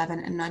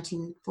 1911 and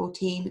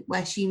 1914,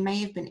 where she may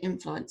have been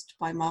influenced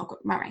by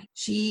Margaret Murray.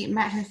 She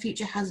met her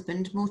future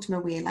husband,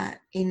 Mortimer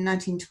Wheeler, in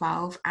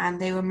 1912,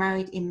 and they were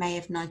married in May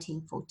of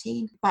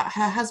 1914, but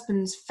her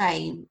husband's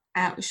fame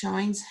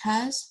outshines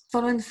hers.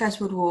 Following the First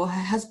World War,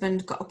 her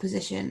husband got a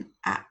position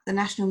at the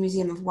National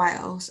Museum of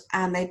Wales,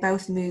 and they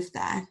both moved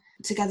there.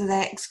 Together they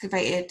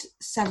excavated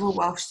several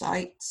Welsh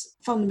sites.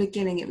 From the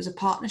beginning it was a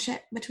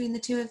partnership between the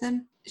two of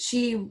them.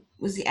 She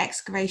was the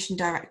excavation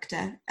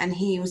director and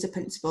he was the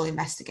principal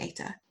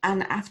investigator.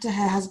 And after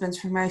her husband's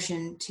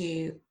promotion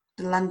to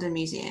the London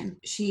Museum,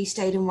 she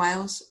stayed in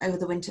Wales over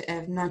the winter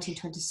of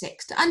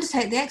 1926 to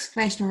undertake the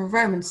excavation of a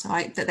Roman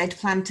site that they'd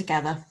planned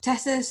together.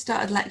 Tessa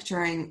started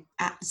lecturing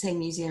at the same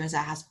museum as her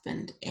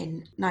husband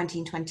in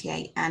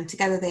 1928, and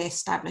together they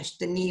established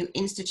the new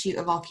Institute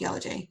of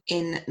Archaeology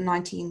in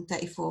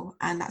 1934,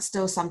 and that's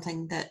still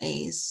something that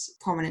is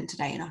prominent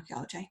today in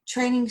archaeology.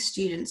 Training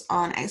students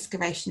on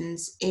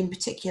excavations, in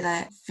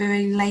particular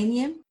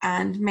Verulamium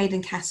and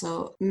Maiden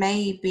Castle,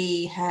 may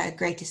be her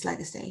greatest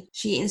legacy.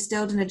 She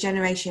instilled in a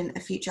generation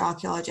of future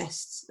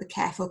archaeologists the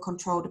careful,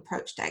 controlled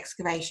approach to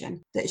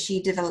excavation that she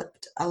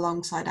developed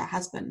alongside her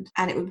husband,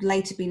 and it would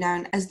later be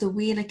known as the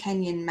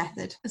Wheeler-Kenyon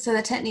method. So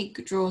the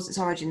technique draws its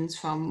origins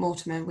from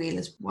Mortimer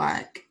Wheeler's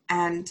work,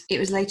 and it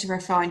was later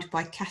refined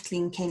by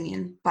Kathleen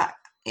Kenyon, but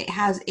it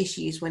has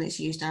issues when it's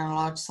used on a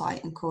large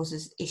site and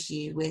causes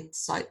issue with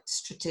site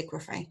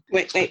stratigraphy.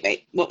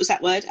 Wait. What was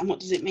that word and what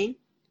does it mean?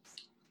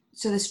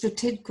 So the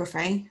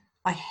stratigraphy,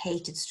 I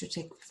hated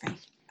stratigraphy.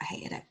 I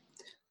hated it.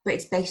 But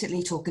it's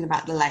basically talking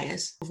about the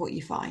layers of what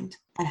you find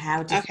and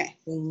how different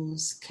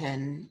things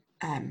can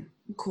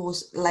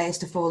cause layers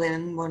to fall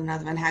in one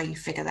another and how you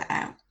figure that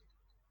out.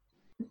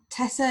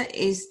 Tessa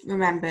is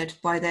remembered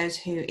by those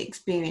who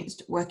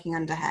experienced working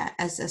under her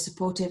as a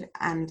supportive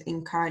and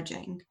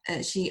encouraging.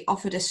 She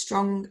offered a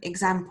strong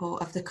example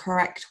of the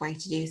correct way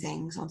to do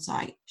things on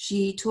site.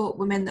 She taught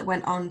women that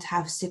went on to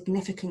have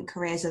significant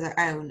careers of their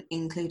own,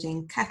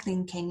 including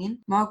Kathleen Kenyon,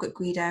 Margaret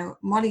Guido,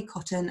 Molly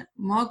Cotton,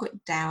 Margaret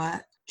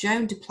Dower,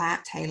 Joan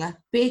DePlatt Taylor,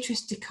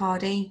 Beatrice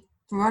Dicardi,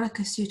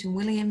 Veronica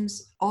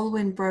Sutton-Williams,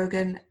 Olwyn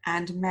Brogan,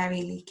 and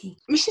Mary Leakey.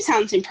 She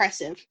sounds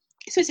impressive.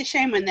 It's always a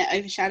shame when they're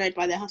overshadowed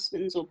by their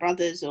husbands or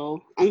brothers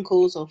or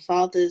uncles or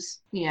fathers.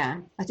 Yeah,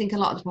 I think a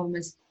lot of the problem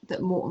is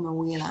that Mortimer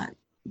Wheeler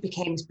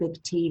became this big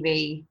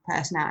TV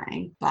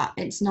personality, but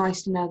it's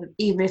nice to know that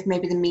even if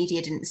maybe the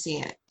media didn't see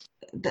it,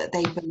 that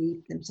they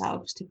believed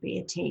themselves to be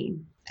a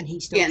team, and he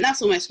still... Yeah, and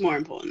that's almost more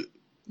important.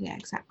 Yeah,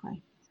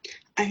 exactly.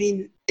 I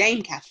mean,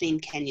 Dame Kathleen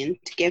Kenyon,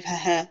 to give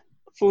her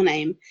full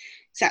name,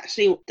 is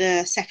actually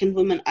the second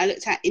woman I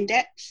looked at in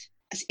depth,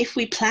 as if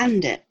we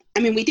planned it. I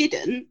mean, we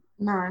didn't.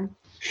 No.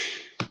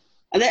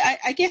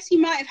 I guess you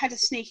might have had a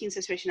sneaking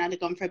suspicion I'd have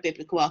gone for a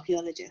biblical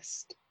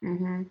archaeologist.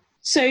 Mm-hmm.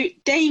 So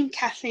Dame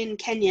Kathleen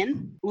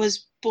Kenyon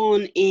was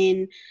born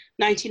in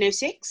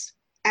 1906,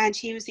 and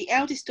she was the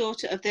eldest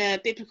daughter of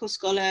the biblical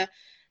scholar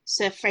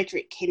Sir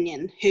Frederick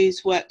Kenyon,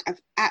 whose work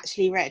I've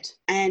actually read,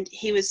 and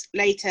he was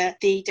later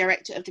the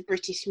director of the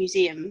British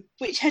Museum,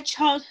 which her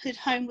childhood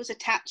home was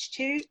attached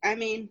to. I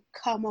mean,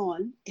 come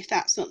on, if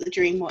that's not the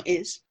dream, what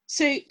is?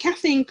 So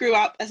Kathleen grew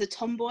up as a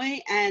tomboy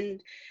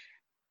and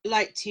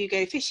liked to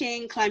go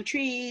fishing, climb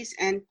trees,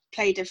 and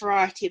played a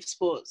variety of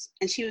sports.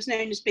 And she was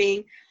known as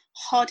being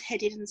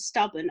hard-headed and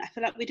stubborn. I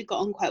feel like we'd have got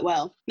on quite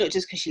well, not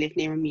just because she lived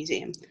near a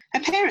museum. Her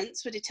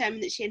parents were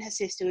determined that she and her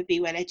sister would be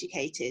well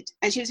educated,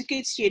 and she was a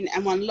good student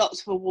and won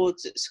lots of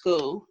awards at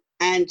school,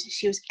 and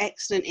she was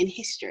excellent in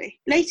history.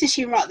 Later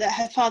she remarked that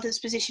her father's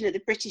position at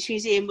the British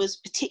Museum was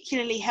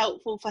particularly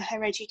helpful for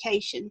her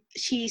education.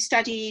 She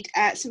studied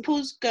at St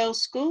Paul's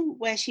Girls' School,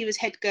 where she was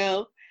head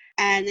girl,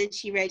 and then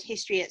she read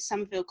history at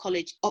Somerville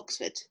College,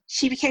 Oxford.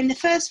 She became the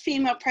first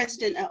female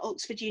president at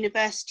Oxford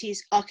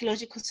University's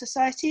Archaeological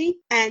Society,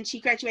 and she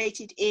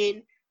graduated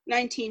in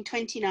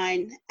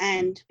 1929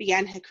 and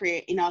began her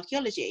career in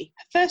archaeology.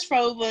 Her first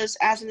role was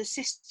as an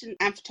assistant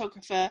and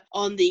photographer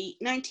on the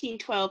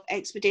 1912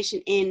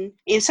 expedition in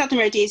southern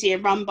Rhodesia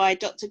run by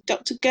Dr.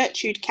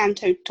 Gertrude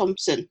Canto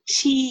Thompson.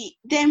 She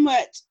then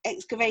worked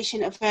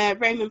excavation of a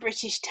Roman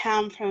British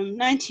town from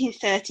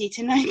 1930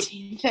 to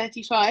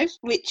 1935,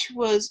 which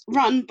was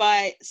run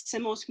by Sir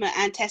Mortimer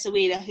and Tessa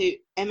Wheeler, who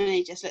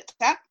Emily just looked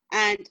at.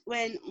 And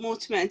when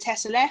Mortimer and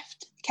Tessa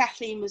left,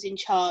 Kathleen was in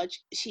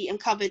charge. She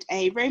uncovered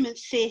a Roman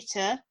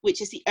theatre,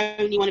 which is the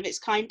only one of its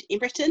kind in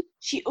Britain.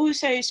 She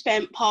also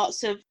spent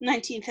parts of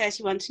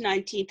 1931 to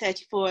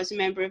 1934 as a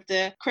member of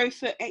the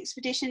Crowfoot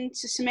expedition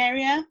to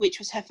Samaria, which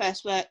was her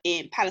first work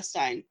in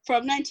Palestine.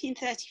 From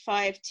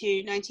 1935 to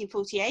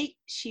 1948,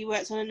 she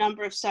worked on a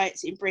number of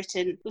sites in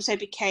Britain, also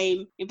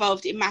became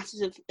involved in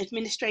matters of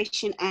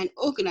administration and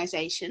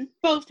organisation,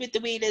 involved with the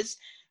Wheelers'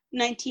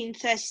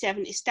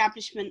 1937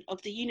 establishment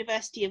of the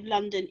University of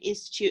London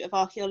Institute of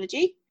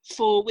Archaeology,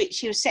 for which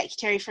she was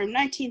secretary from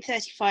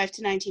 1935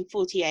 to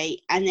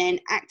 1948, and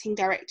then acting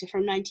director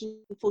from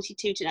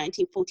 1942 to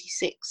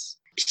 1946.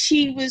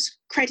 She was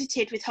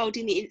credited with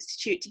holding the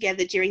institute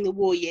together during the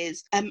war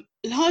years,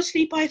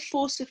 largely by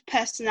force of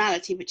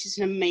personality, which is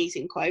an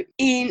amazing quote.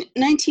 In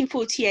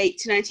 1948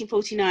 to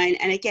 1949,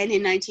 and again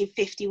in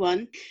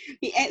 1951,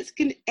 the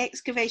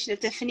excavation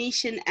of the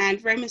Phoenician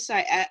and Roman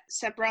site at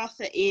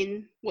Sabratha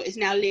in what is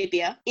now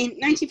Libya. In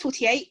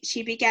 1948,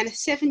 she began a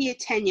 7-year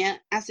tenure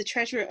as the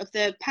treasurer of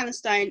the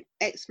Palestine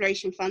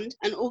Exploration Fund,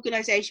 an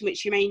organisation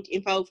which remained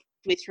involved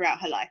with throughout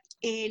her life.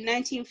 In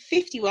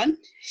 1951,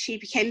 she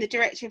became the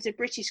director of the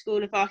British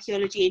School of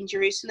Archaeology in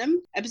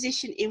Jerusalem, a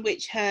position in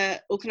which her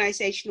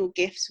organisational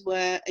gifts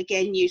were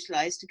again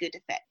utilised to good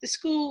effect. The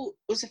school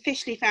was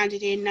officially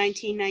founded in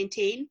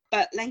 1919,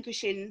 but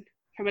languishing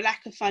from a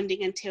lack of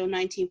funding until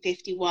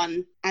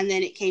 1951, and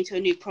then it came to a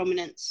new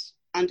prominence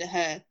under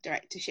her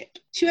directorship.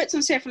 She worked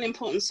on several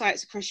important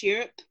sites across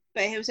Europe,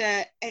 but it was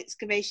an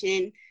excavation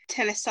in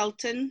Tel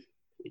Sultan,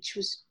 which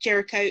was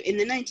Jericho, in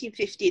the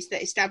 1950s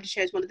that established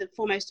her as one of the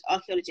foremost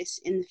archaeologists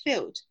in the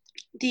field.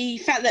 The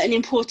fact that an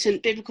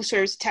important biblical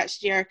story was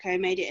attached to Jericho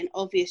made it an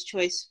obvious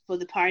choice for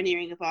the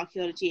pioneering of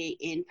archaeology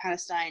in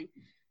Palestine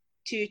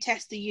to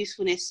test the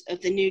usefulness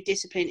of the new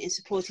discipline in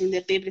supporting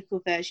the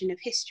biblical version of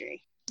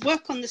history.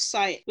 Work on the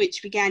site,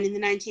 which began in the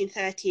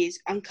 1930s,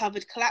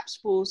 uncovered collapsed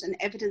walls and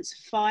evidence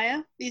of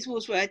fire. These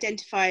walls were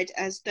identified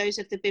as those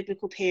of the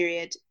biblical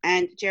period,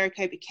 and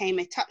Jericho became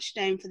a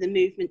touchstone for the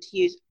movement to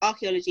use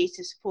archaeology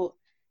to support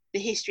the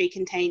history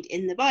contained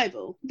in the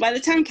Bible. By the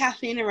time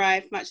Kathleen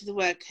arrived, much of the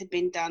work had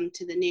been done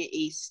to the Near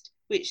East,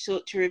 which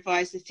sought to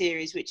revise the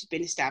theories which had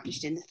been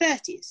established in the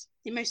 30s.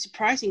 The most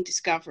surprising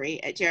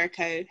discovery at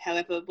Jericho,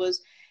 however,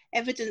 was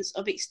evidence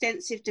of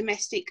extensive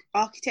domestic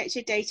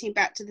architecture dating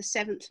back to the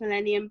 7th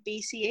millennium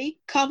BCE.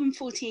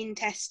 Carbon-14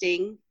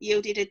 testing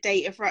yielded a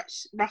date of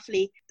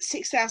roughly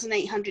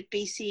 6,800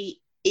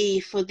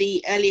 BCE for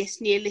the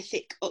earliest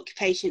Neolithic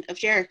occupation of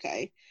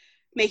Jericho,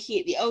 making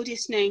it the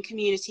oldest known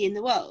community in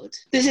the world.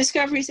 The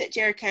discoveries at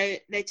Jericho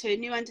led to a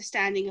new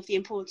understanding of the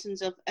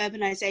importance of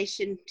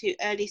urbanization to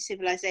early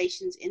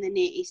civilizations in the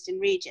Near Eastern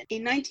region.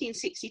 In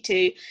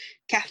 1962,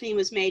 Kathleen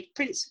was made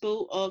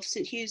principal of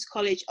St Hugh's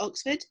College,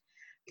 Oxford,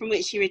 from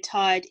which she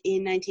retired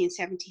in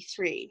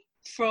 1973.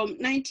 From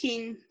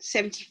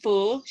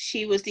 1974,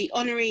 she was the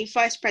honorary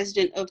vice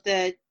president of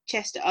the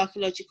Chester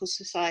Archaeological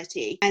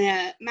Society,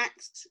 and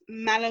Max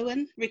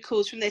Mallowan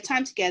recalls from their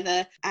time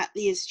together at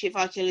the Institute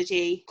of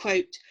Archaeology,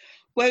 quote,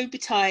 "Woe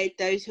betide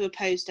those who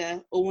opposed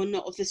her or were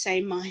not of the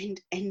same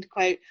mind," end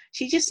quote.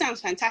 She just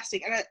sounds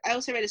fantastic. And I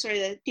also read a story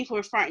that people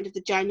were frightened of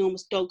the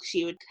ginormous dogs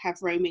she would have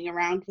roaming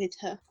around with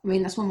her. I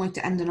mean, that's one way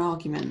to end an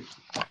argument.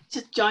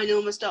 Just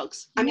ginormous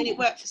dogs. I mean, it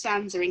worked for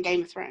Sansa in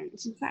Game of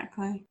Thrones.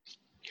 Exactly.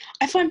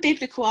 I find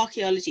biblical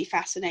archaeology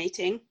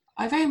fascinating.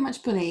 I very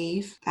much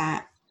believe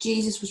that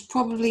Jesus was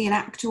probably an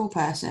actual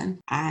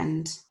person,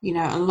 and, you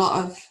know, a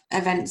lot of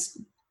events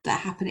that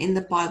happen in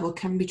the Bible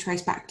can be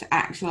traced back to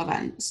actual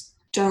events.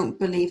 Don't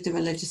believe the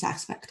religious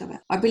aspect of it.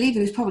 I believe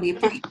he was probably a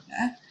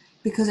preacher,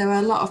 because there were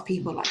a lot of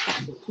people like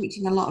that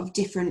preaching a lot of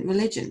different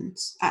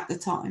religions at the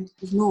time.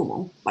 It was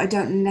normal, but I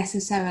don't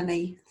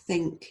necessarily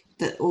think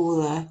that all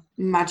the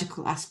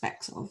magical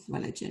aspects of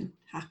religion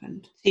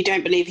happened. You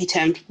don't believe he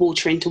turned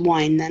water into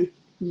wine then?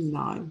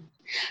 No.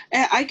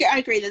 I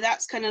agree that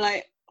that's kind of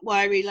like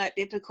why I really like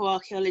biblical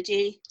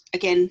archaeology.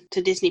 Again,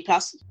 to Disney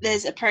Plus,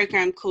 there's a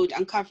program called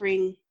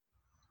Uncovering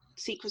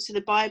Secrets of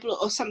the Bible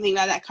or something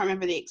like that. I can't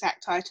remember the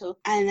exact title.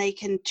 And they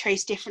can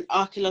trace different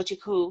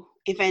archaeological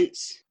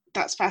events.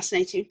 That's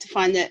fascinating to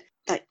find that,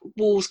 like,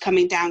 walls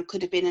coming down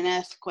could have been an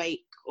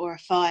earthquake or a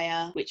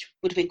fire, which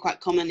would have been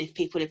quite common if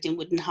people lived in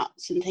wooden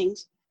huts and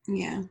things.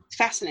 Yeah. It's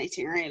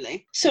fascinating,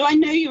 really. So I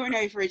know you're an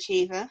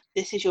overachiever.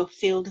 This is your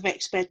field of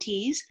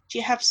expertise. Do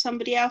you have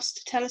somebody else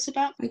to tell us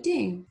about? I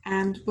do.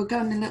 And we're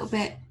going a little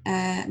bit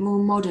more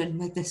modern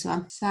with this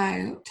one.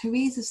 So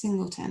Teresa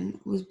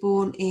Singleton was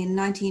born in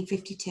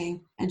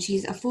 1952, and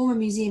she's a former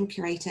museum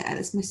curator at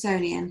the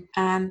Smithsonian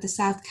and the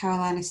South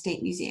Carolina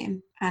State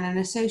Museum, and an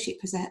associate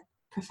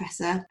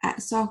professor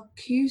at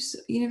Syracuse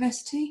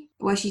University,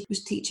 where she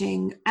was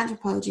teaching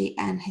anthropology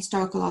and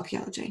historical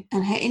archaeology.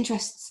 And her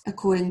interests,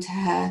 according to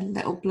her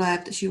little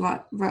blurb that she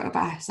wrote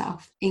about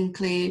herself,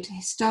 include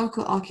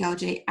historical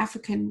archaeology,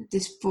 African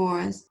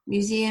diasporas,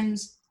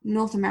 museums,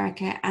 North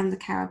America and the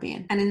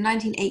Caribbean. And in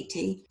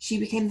 1980, she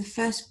became the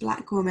first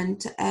Black woman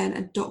to earn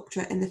a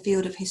doctorate in the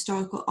field of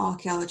historical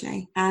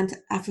archaeology and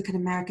African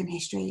American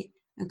history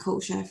and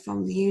culture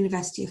from the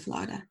University of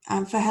Florida.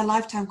 For her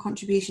lifetime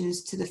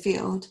contributions to the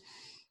field,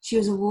 she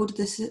was awarded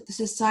the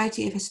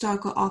Society of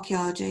Historical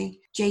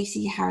Archaeology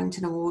J.C.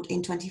 Harrington Award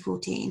in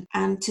 2014,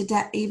 and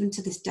even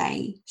to this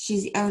day,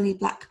 she's the only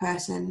Black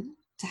person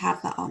to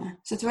have that honour.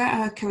 So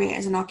throughout her career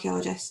as an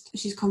archaeologist,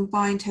 she's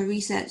combined her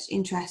research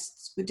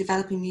interests with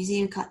developing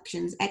museum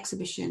collections,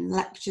 exhibitions,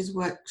 lectures,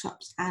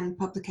 workshops and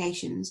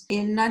publications.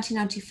 In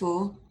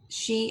 1994,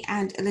 she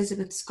and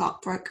Elizabeth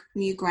Scott broke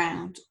new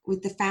ground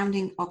with the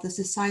founding of the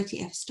Society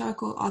of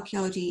Historical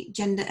Archaeology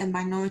Gender and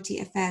Minority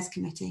Affairs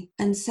Committee.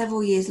 And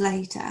several years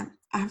later,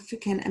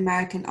 African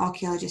American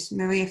archaeologist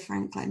Maria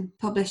Franklin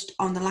published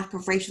on the lack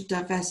of racial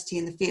diversity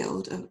in the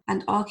field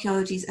and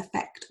archaeology's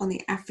effect on the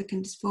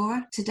African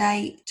diaspora.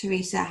 Today,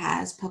 Teresa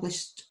has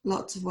published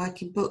lots of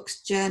work in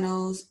books,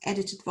 journals,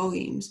 edited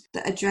volumes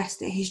that address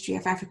the history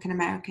of African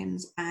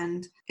Americans,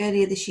 and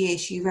earlier this year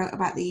she wrote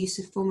about the use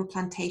of former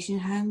plantation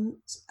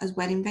homes as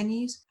wedding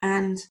venues,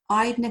 and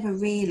I'd never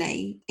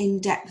really in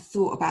depth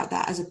thought about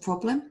that as a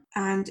problem.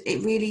 And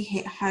it really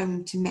hit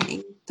home to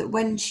me that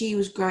when she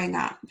was growing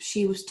up,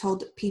 she was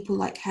told that people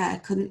like her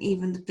couldn't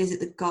even visit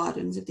the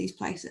gardens of these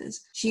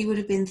places. She would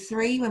have been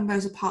 3 when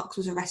Rosa Parks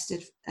was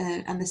arrested,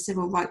 and the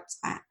Civil Rights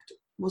Act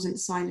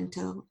wasn't signed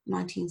until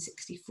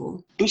 1964.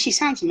 I mean, she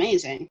sounds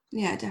amazing.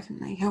 Yeah,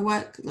 definitely. Her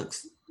work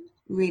looks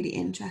really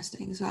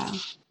interesting as well.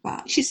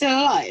 But she's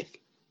still alive?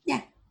 Yeah,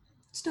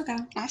 still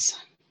going.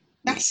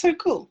 That's so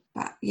cool.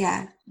 But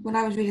yeah, when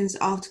I was reading this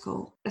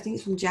article, I think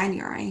it's from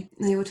January,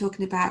 they were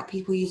talking about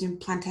people using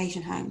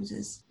plantation homes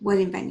as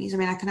wedding venues. I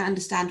mean, I can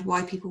understand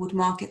why people would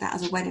market that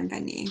as a wedding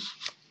venue.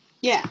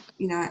 Yeah.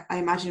 You know, I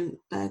imagine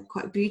they're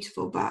quite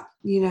beautiful, but,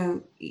 you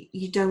know,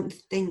 you don't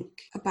think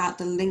about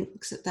the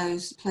links that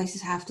those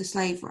places have to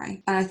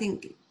slavery. And I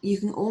think you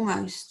can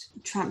almost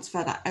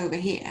transfer that over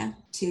here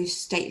to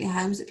stately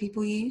homes that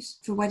people use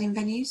for wedding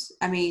venues.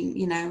 I mean,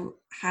 you know,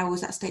 how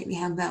was that stately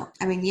home built?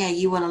 I mean, yeah,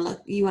 you want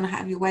to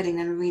have your wedding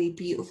in a really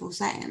beautiful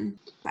setting,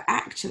 but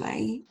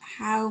actually,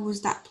 how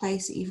was that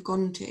place that you've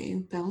gone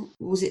to built?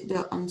 Was it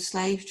built on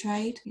slave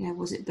trade? You know,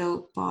 was it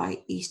built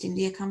by East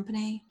India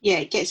Company? Yeah,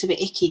 it gets a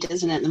bit icky,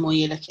 doesn't it, the more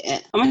you look at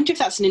it? I wonder if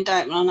that's an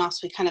indictment on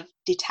us. We're kind of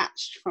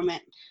detached from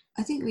it.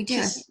 I think we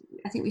do.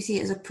 I think we see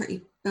it as a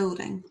pretty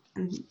building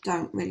and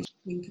don't really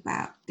think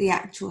about the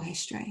actual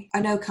history. I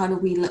know kind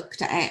of we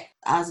looked at it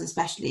as,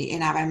 especially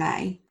in our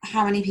MA,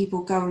 how many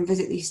people go and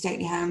visit these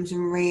stately homes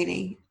and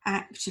really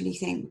actually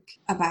think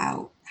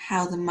about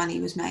how the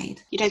money was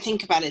made. You don't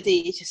think about it, do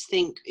you? You just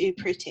think, ooh,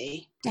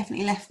 pretty.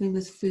 Definitely left me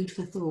with food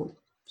for thought.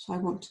 So I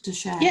wanted to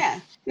share. Yeah,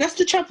 that's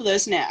the trouble though,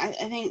 isn't it?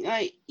 I think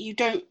like you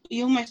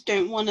almost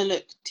don't want to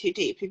look too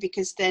deeply,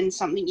 because then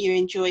something you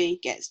enjoy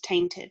gets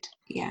tainted.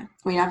 Yeah,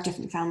 I mean, I've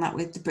definitely found that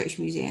with the British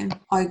Museum.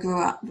 I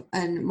grew up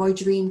and my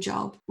dream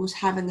job was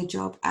having a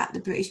job at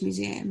the British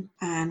Museum.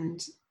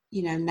 And,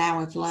 you know, now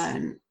I've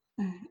learned,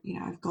 you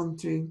know, I've gone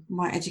through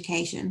my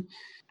education,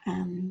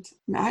 and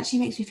it actually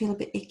makes me feel a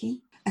bit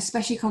icky,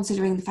 especially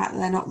considering the fact that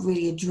they're not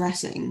really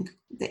addressing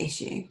the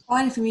issue.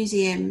 Fine if a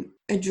museum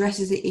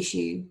addresses the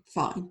issue,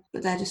 fine,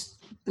 but they're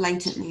just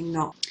blatantly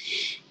not.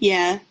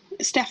 Yeah,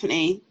 it's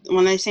definitely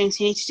one of those things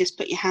you need to just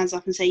put your hands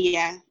up and say,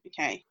 yeah,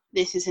 okay,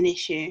 this is an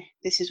issue.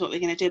 This is what we're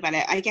going to do about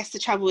it. I guess the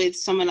trouble with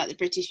somewhere like the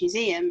British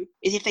Museum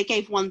is if they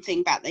gave one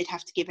thing back, they'd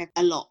have to give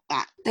a lot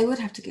back. They would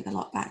have to give a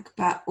lot back,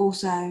 but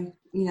also,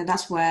 you know,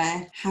 that's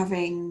where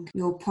having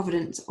your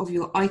provenance of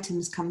your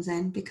items comes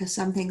in, because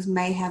some things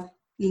may have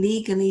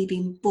legally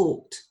been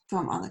bought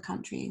from other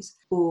countries,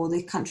 or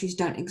the countries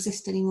don't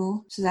exist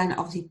anymore. So then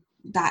obviously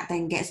that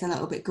then gets a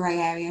little bit grey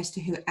area as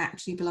to who it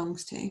actually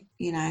belongs to.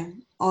 You know,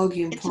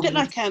 arguing it's a bit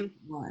like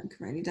work,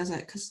 really, does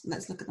it? Because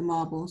let's look at the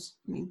marbles.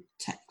 I mean,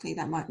 technically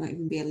that might not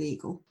even be a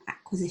legal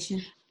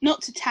acquisition.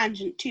 Not to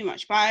tangent too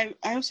much, but I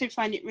also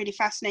find it really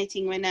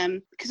fascinating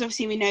when because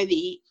obviously we know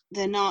the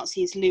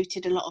Nazis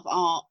looted a lot of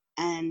art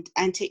and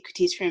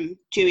antiquities from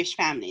Jewish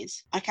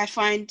families. Like, I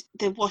find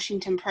the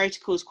Washington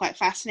Protocols quite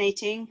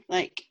fascinating,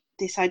 like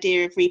this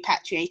idea of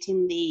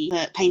repatriating the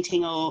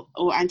painting or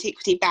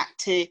antiquity back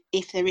to,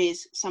 if there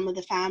is, some of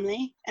the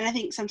family. And I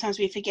think sometimes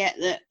we forget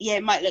that, yeah,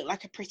 it might look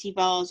like a pretty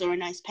vase or a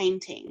nice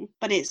painting,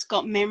 but it's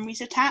got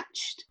memories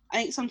attached. I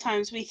think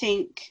sometimes we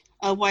think,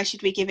 oh, why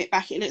should we give it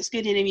back? It looks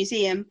good in a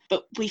museum,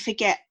 but we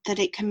forget that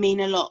it can mean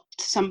a lot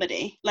to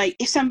somebody. Like,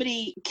 if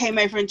somebody came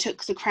over and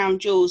took the crown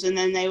jewels and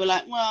then they were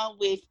like, well,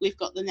 we've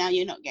got them now,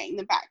 you're not getting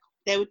them back,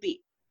 there would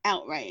be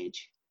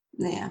outrage.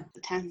 Yeah.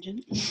 The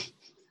tangent.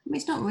 I mean,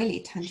 it's not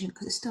really a tangent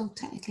because it's still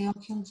technically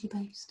archaeology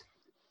based.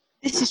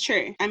 This is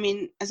true. I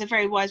mean, as a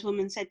very wise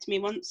woman said to me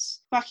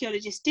once, if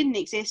archaeologists didn't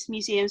exist,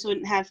 museums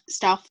wouldn't have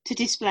stuff to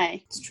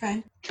display. It's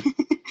true.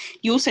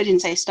 You also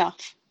didn't say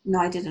stuff. No,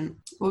 I didn't.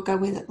 We'll go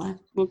with it though.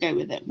 We'll go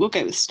with it. We'll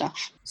go with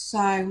stuff.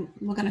 So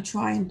we're going to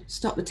try and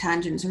stop the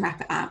tangents and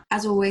wrap it up.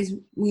 As always,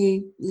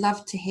 we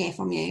love to hear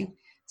from you.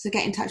 So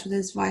get in touch with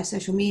us via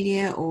social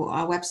media or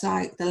our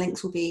website. The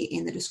links will be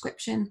in the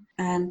description.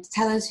 And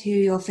tell us who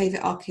your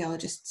favourite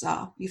archaeologists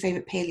are, your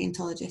favourite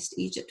paleontologists,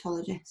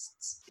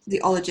 Egyptologists, the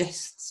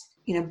ologists.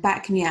 You know,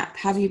 back me up.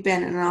 Have you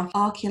been in an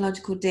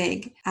archaeological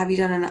dig? Have you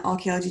done an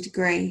archaeology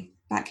degree?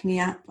 Back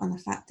me up on the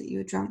fact that you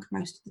were drunk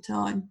most of the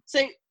time.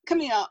 So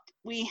coming up,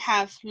 we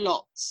have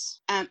lots.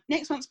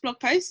 Next month's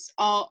blog posts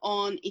are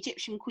on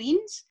Egyptian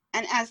queens.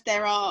 And as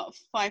there are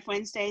 5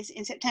 Wednesdays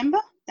in September,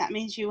 that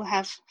means you will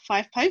have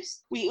 5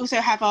 posts. We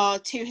also have our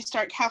 2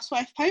 historic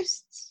housewife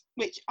posts,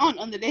 which aren't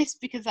on the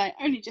list because I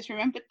only just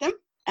remembered them.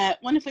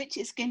 One of which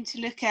is going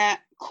to look at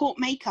court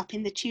makeup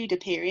in the Tudor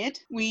period.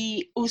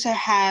 We also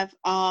have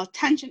our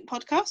Tangent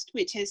podcast,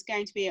 which is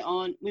going to be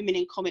on women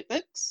in comic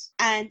books.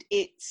 And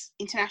it's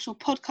International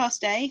Podcast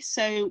Day,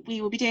 so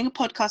we will be doing a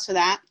podcast for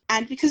that.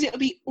 And because it will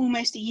be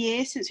almost a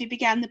year since we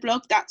began the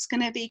blog, that's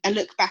going to be a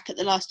look back at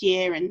the last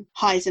year and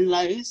highs and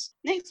lows.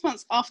 Next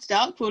month's After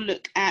Dark, we'll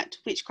look at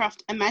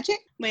witchcraft and magic.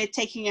 We're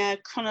taking a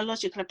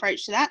chronological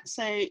approach to that.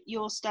 So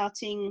you're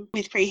starting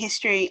with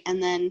prehistory,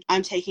 and then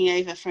I'm taking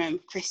over from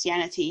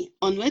Christianity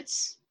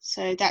onwards.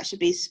 So that should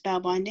be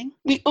spellbinding.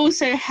 We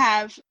also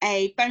have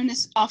a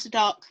bonus After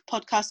Dark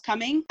podcast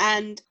coming.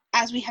 And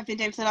as we have been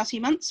doing for the last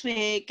few months,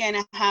 we're going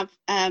to have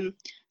some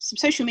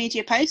social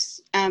media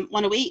posts,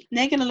 one a week. And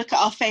they're going to look at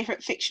our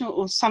favourite fictional,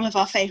 or some of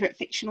our favourite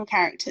fictional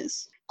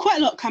characters. Quite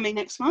a lot coming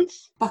next month.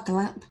 Buckle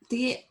up.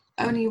 The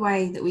only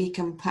way that we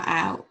can put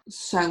out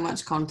so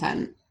much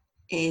content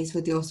is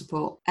with your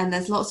support. And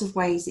there's lots of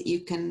ways that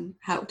you can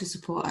help to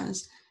support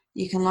us.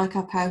 You can like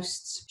our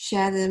posts,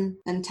 share them,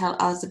 and tell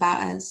others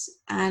about us.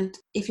 And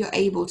if you're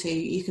able to,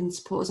 you can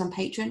support us on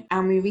Patreon.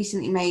 And we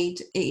recently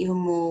made it even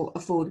more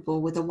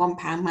affordable with a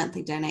 £1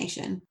 monthly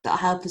donation that'll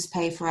help us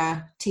pay for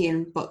our tea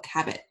and book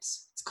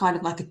habits. It's kind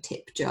of like a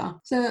tip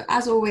jar. So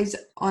as always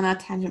on our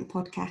Tangent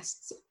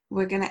podcasts,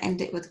 we're going to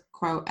end it with a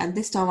quote. And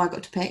this time I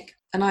got to pick.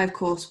 And I, of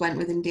course, went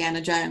with Indiana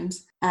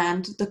Jones.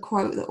 And the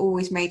quote that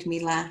always made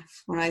me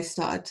laugh when I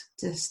started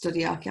to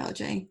study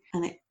archaeology.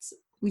 And it's,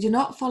 "We do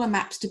not follow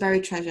maps to bury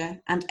treasure,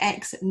 and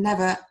X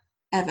never,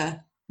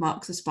 ever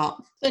marks a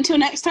spot." Until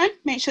next time,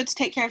 make sure to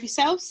take care of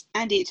yourselves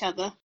and each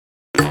other.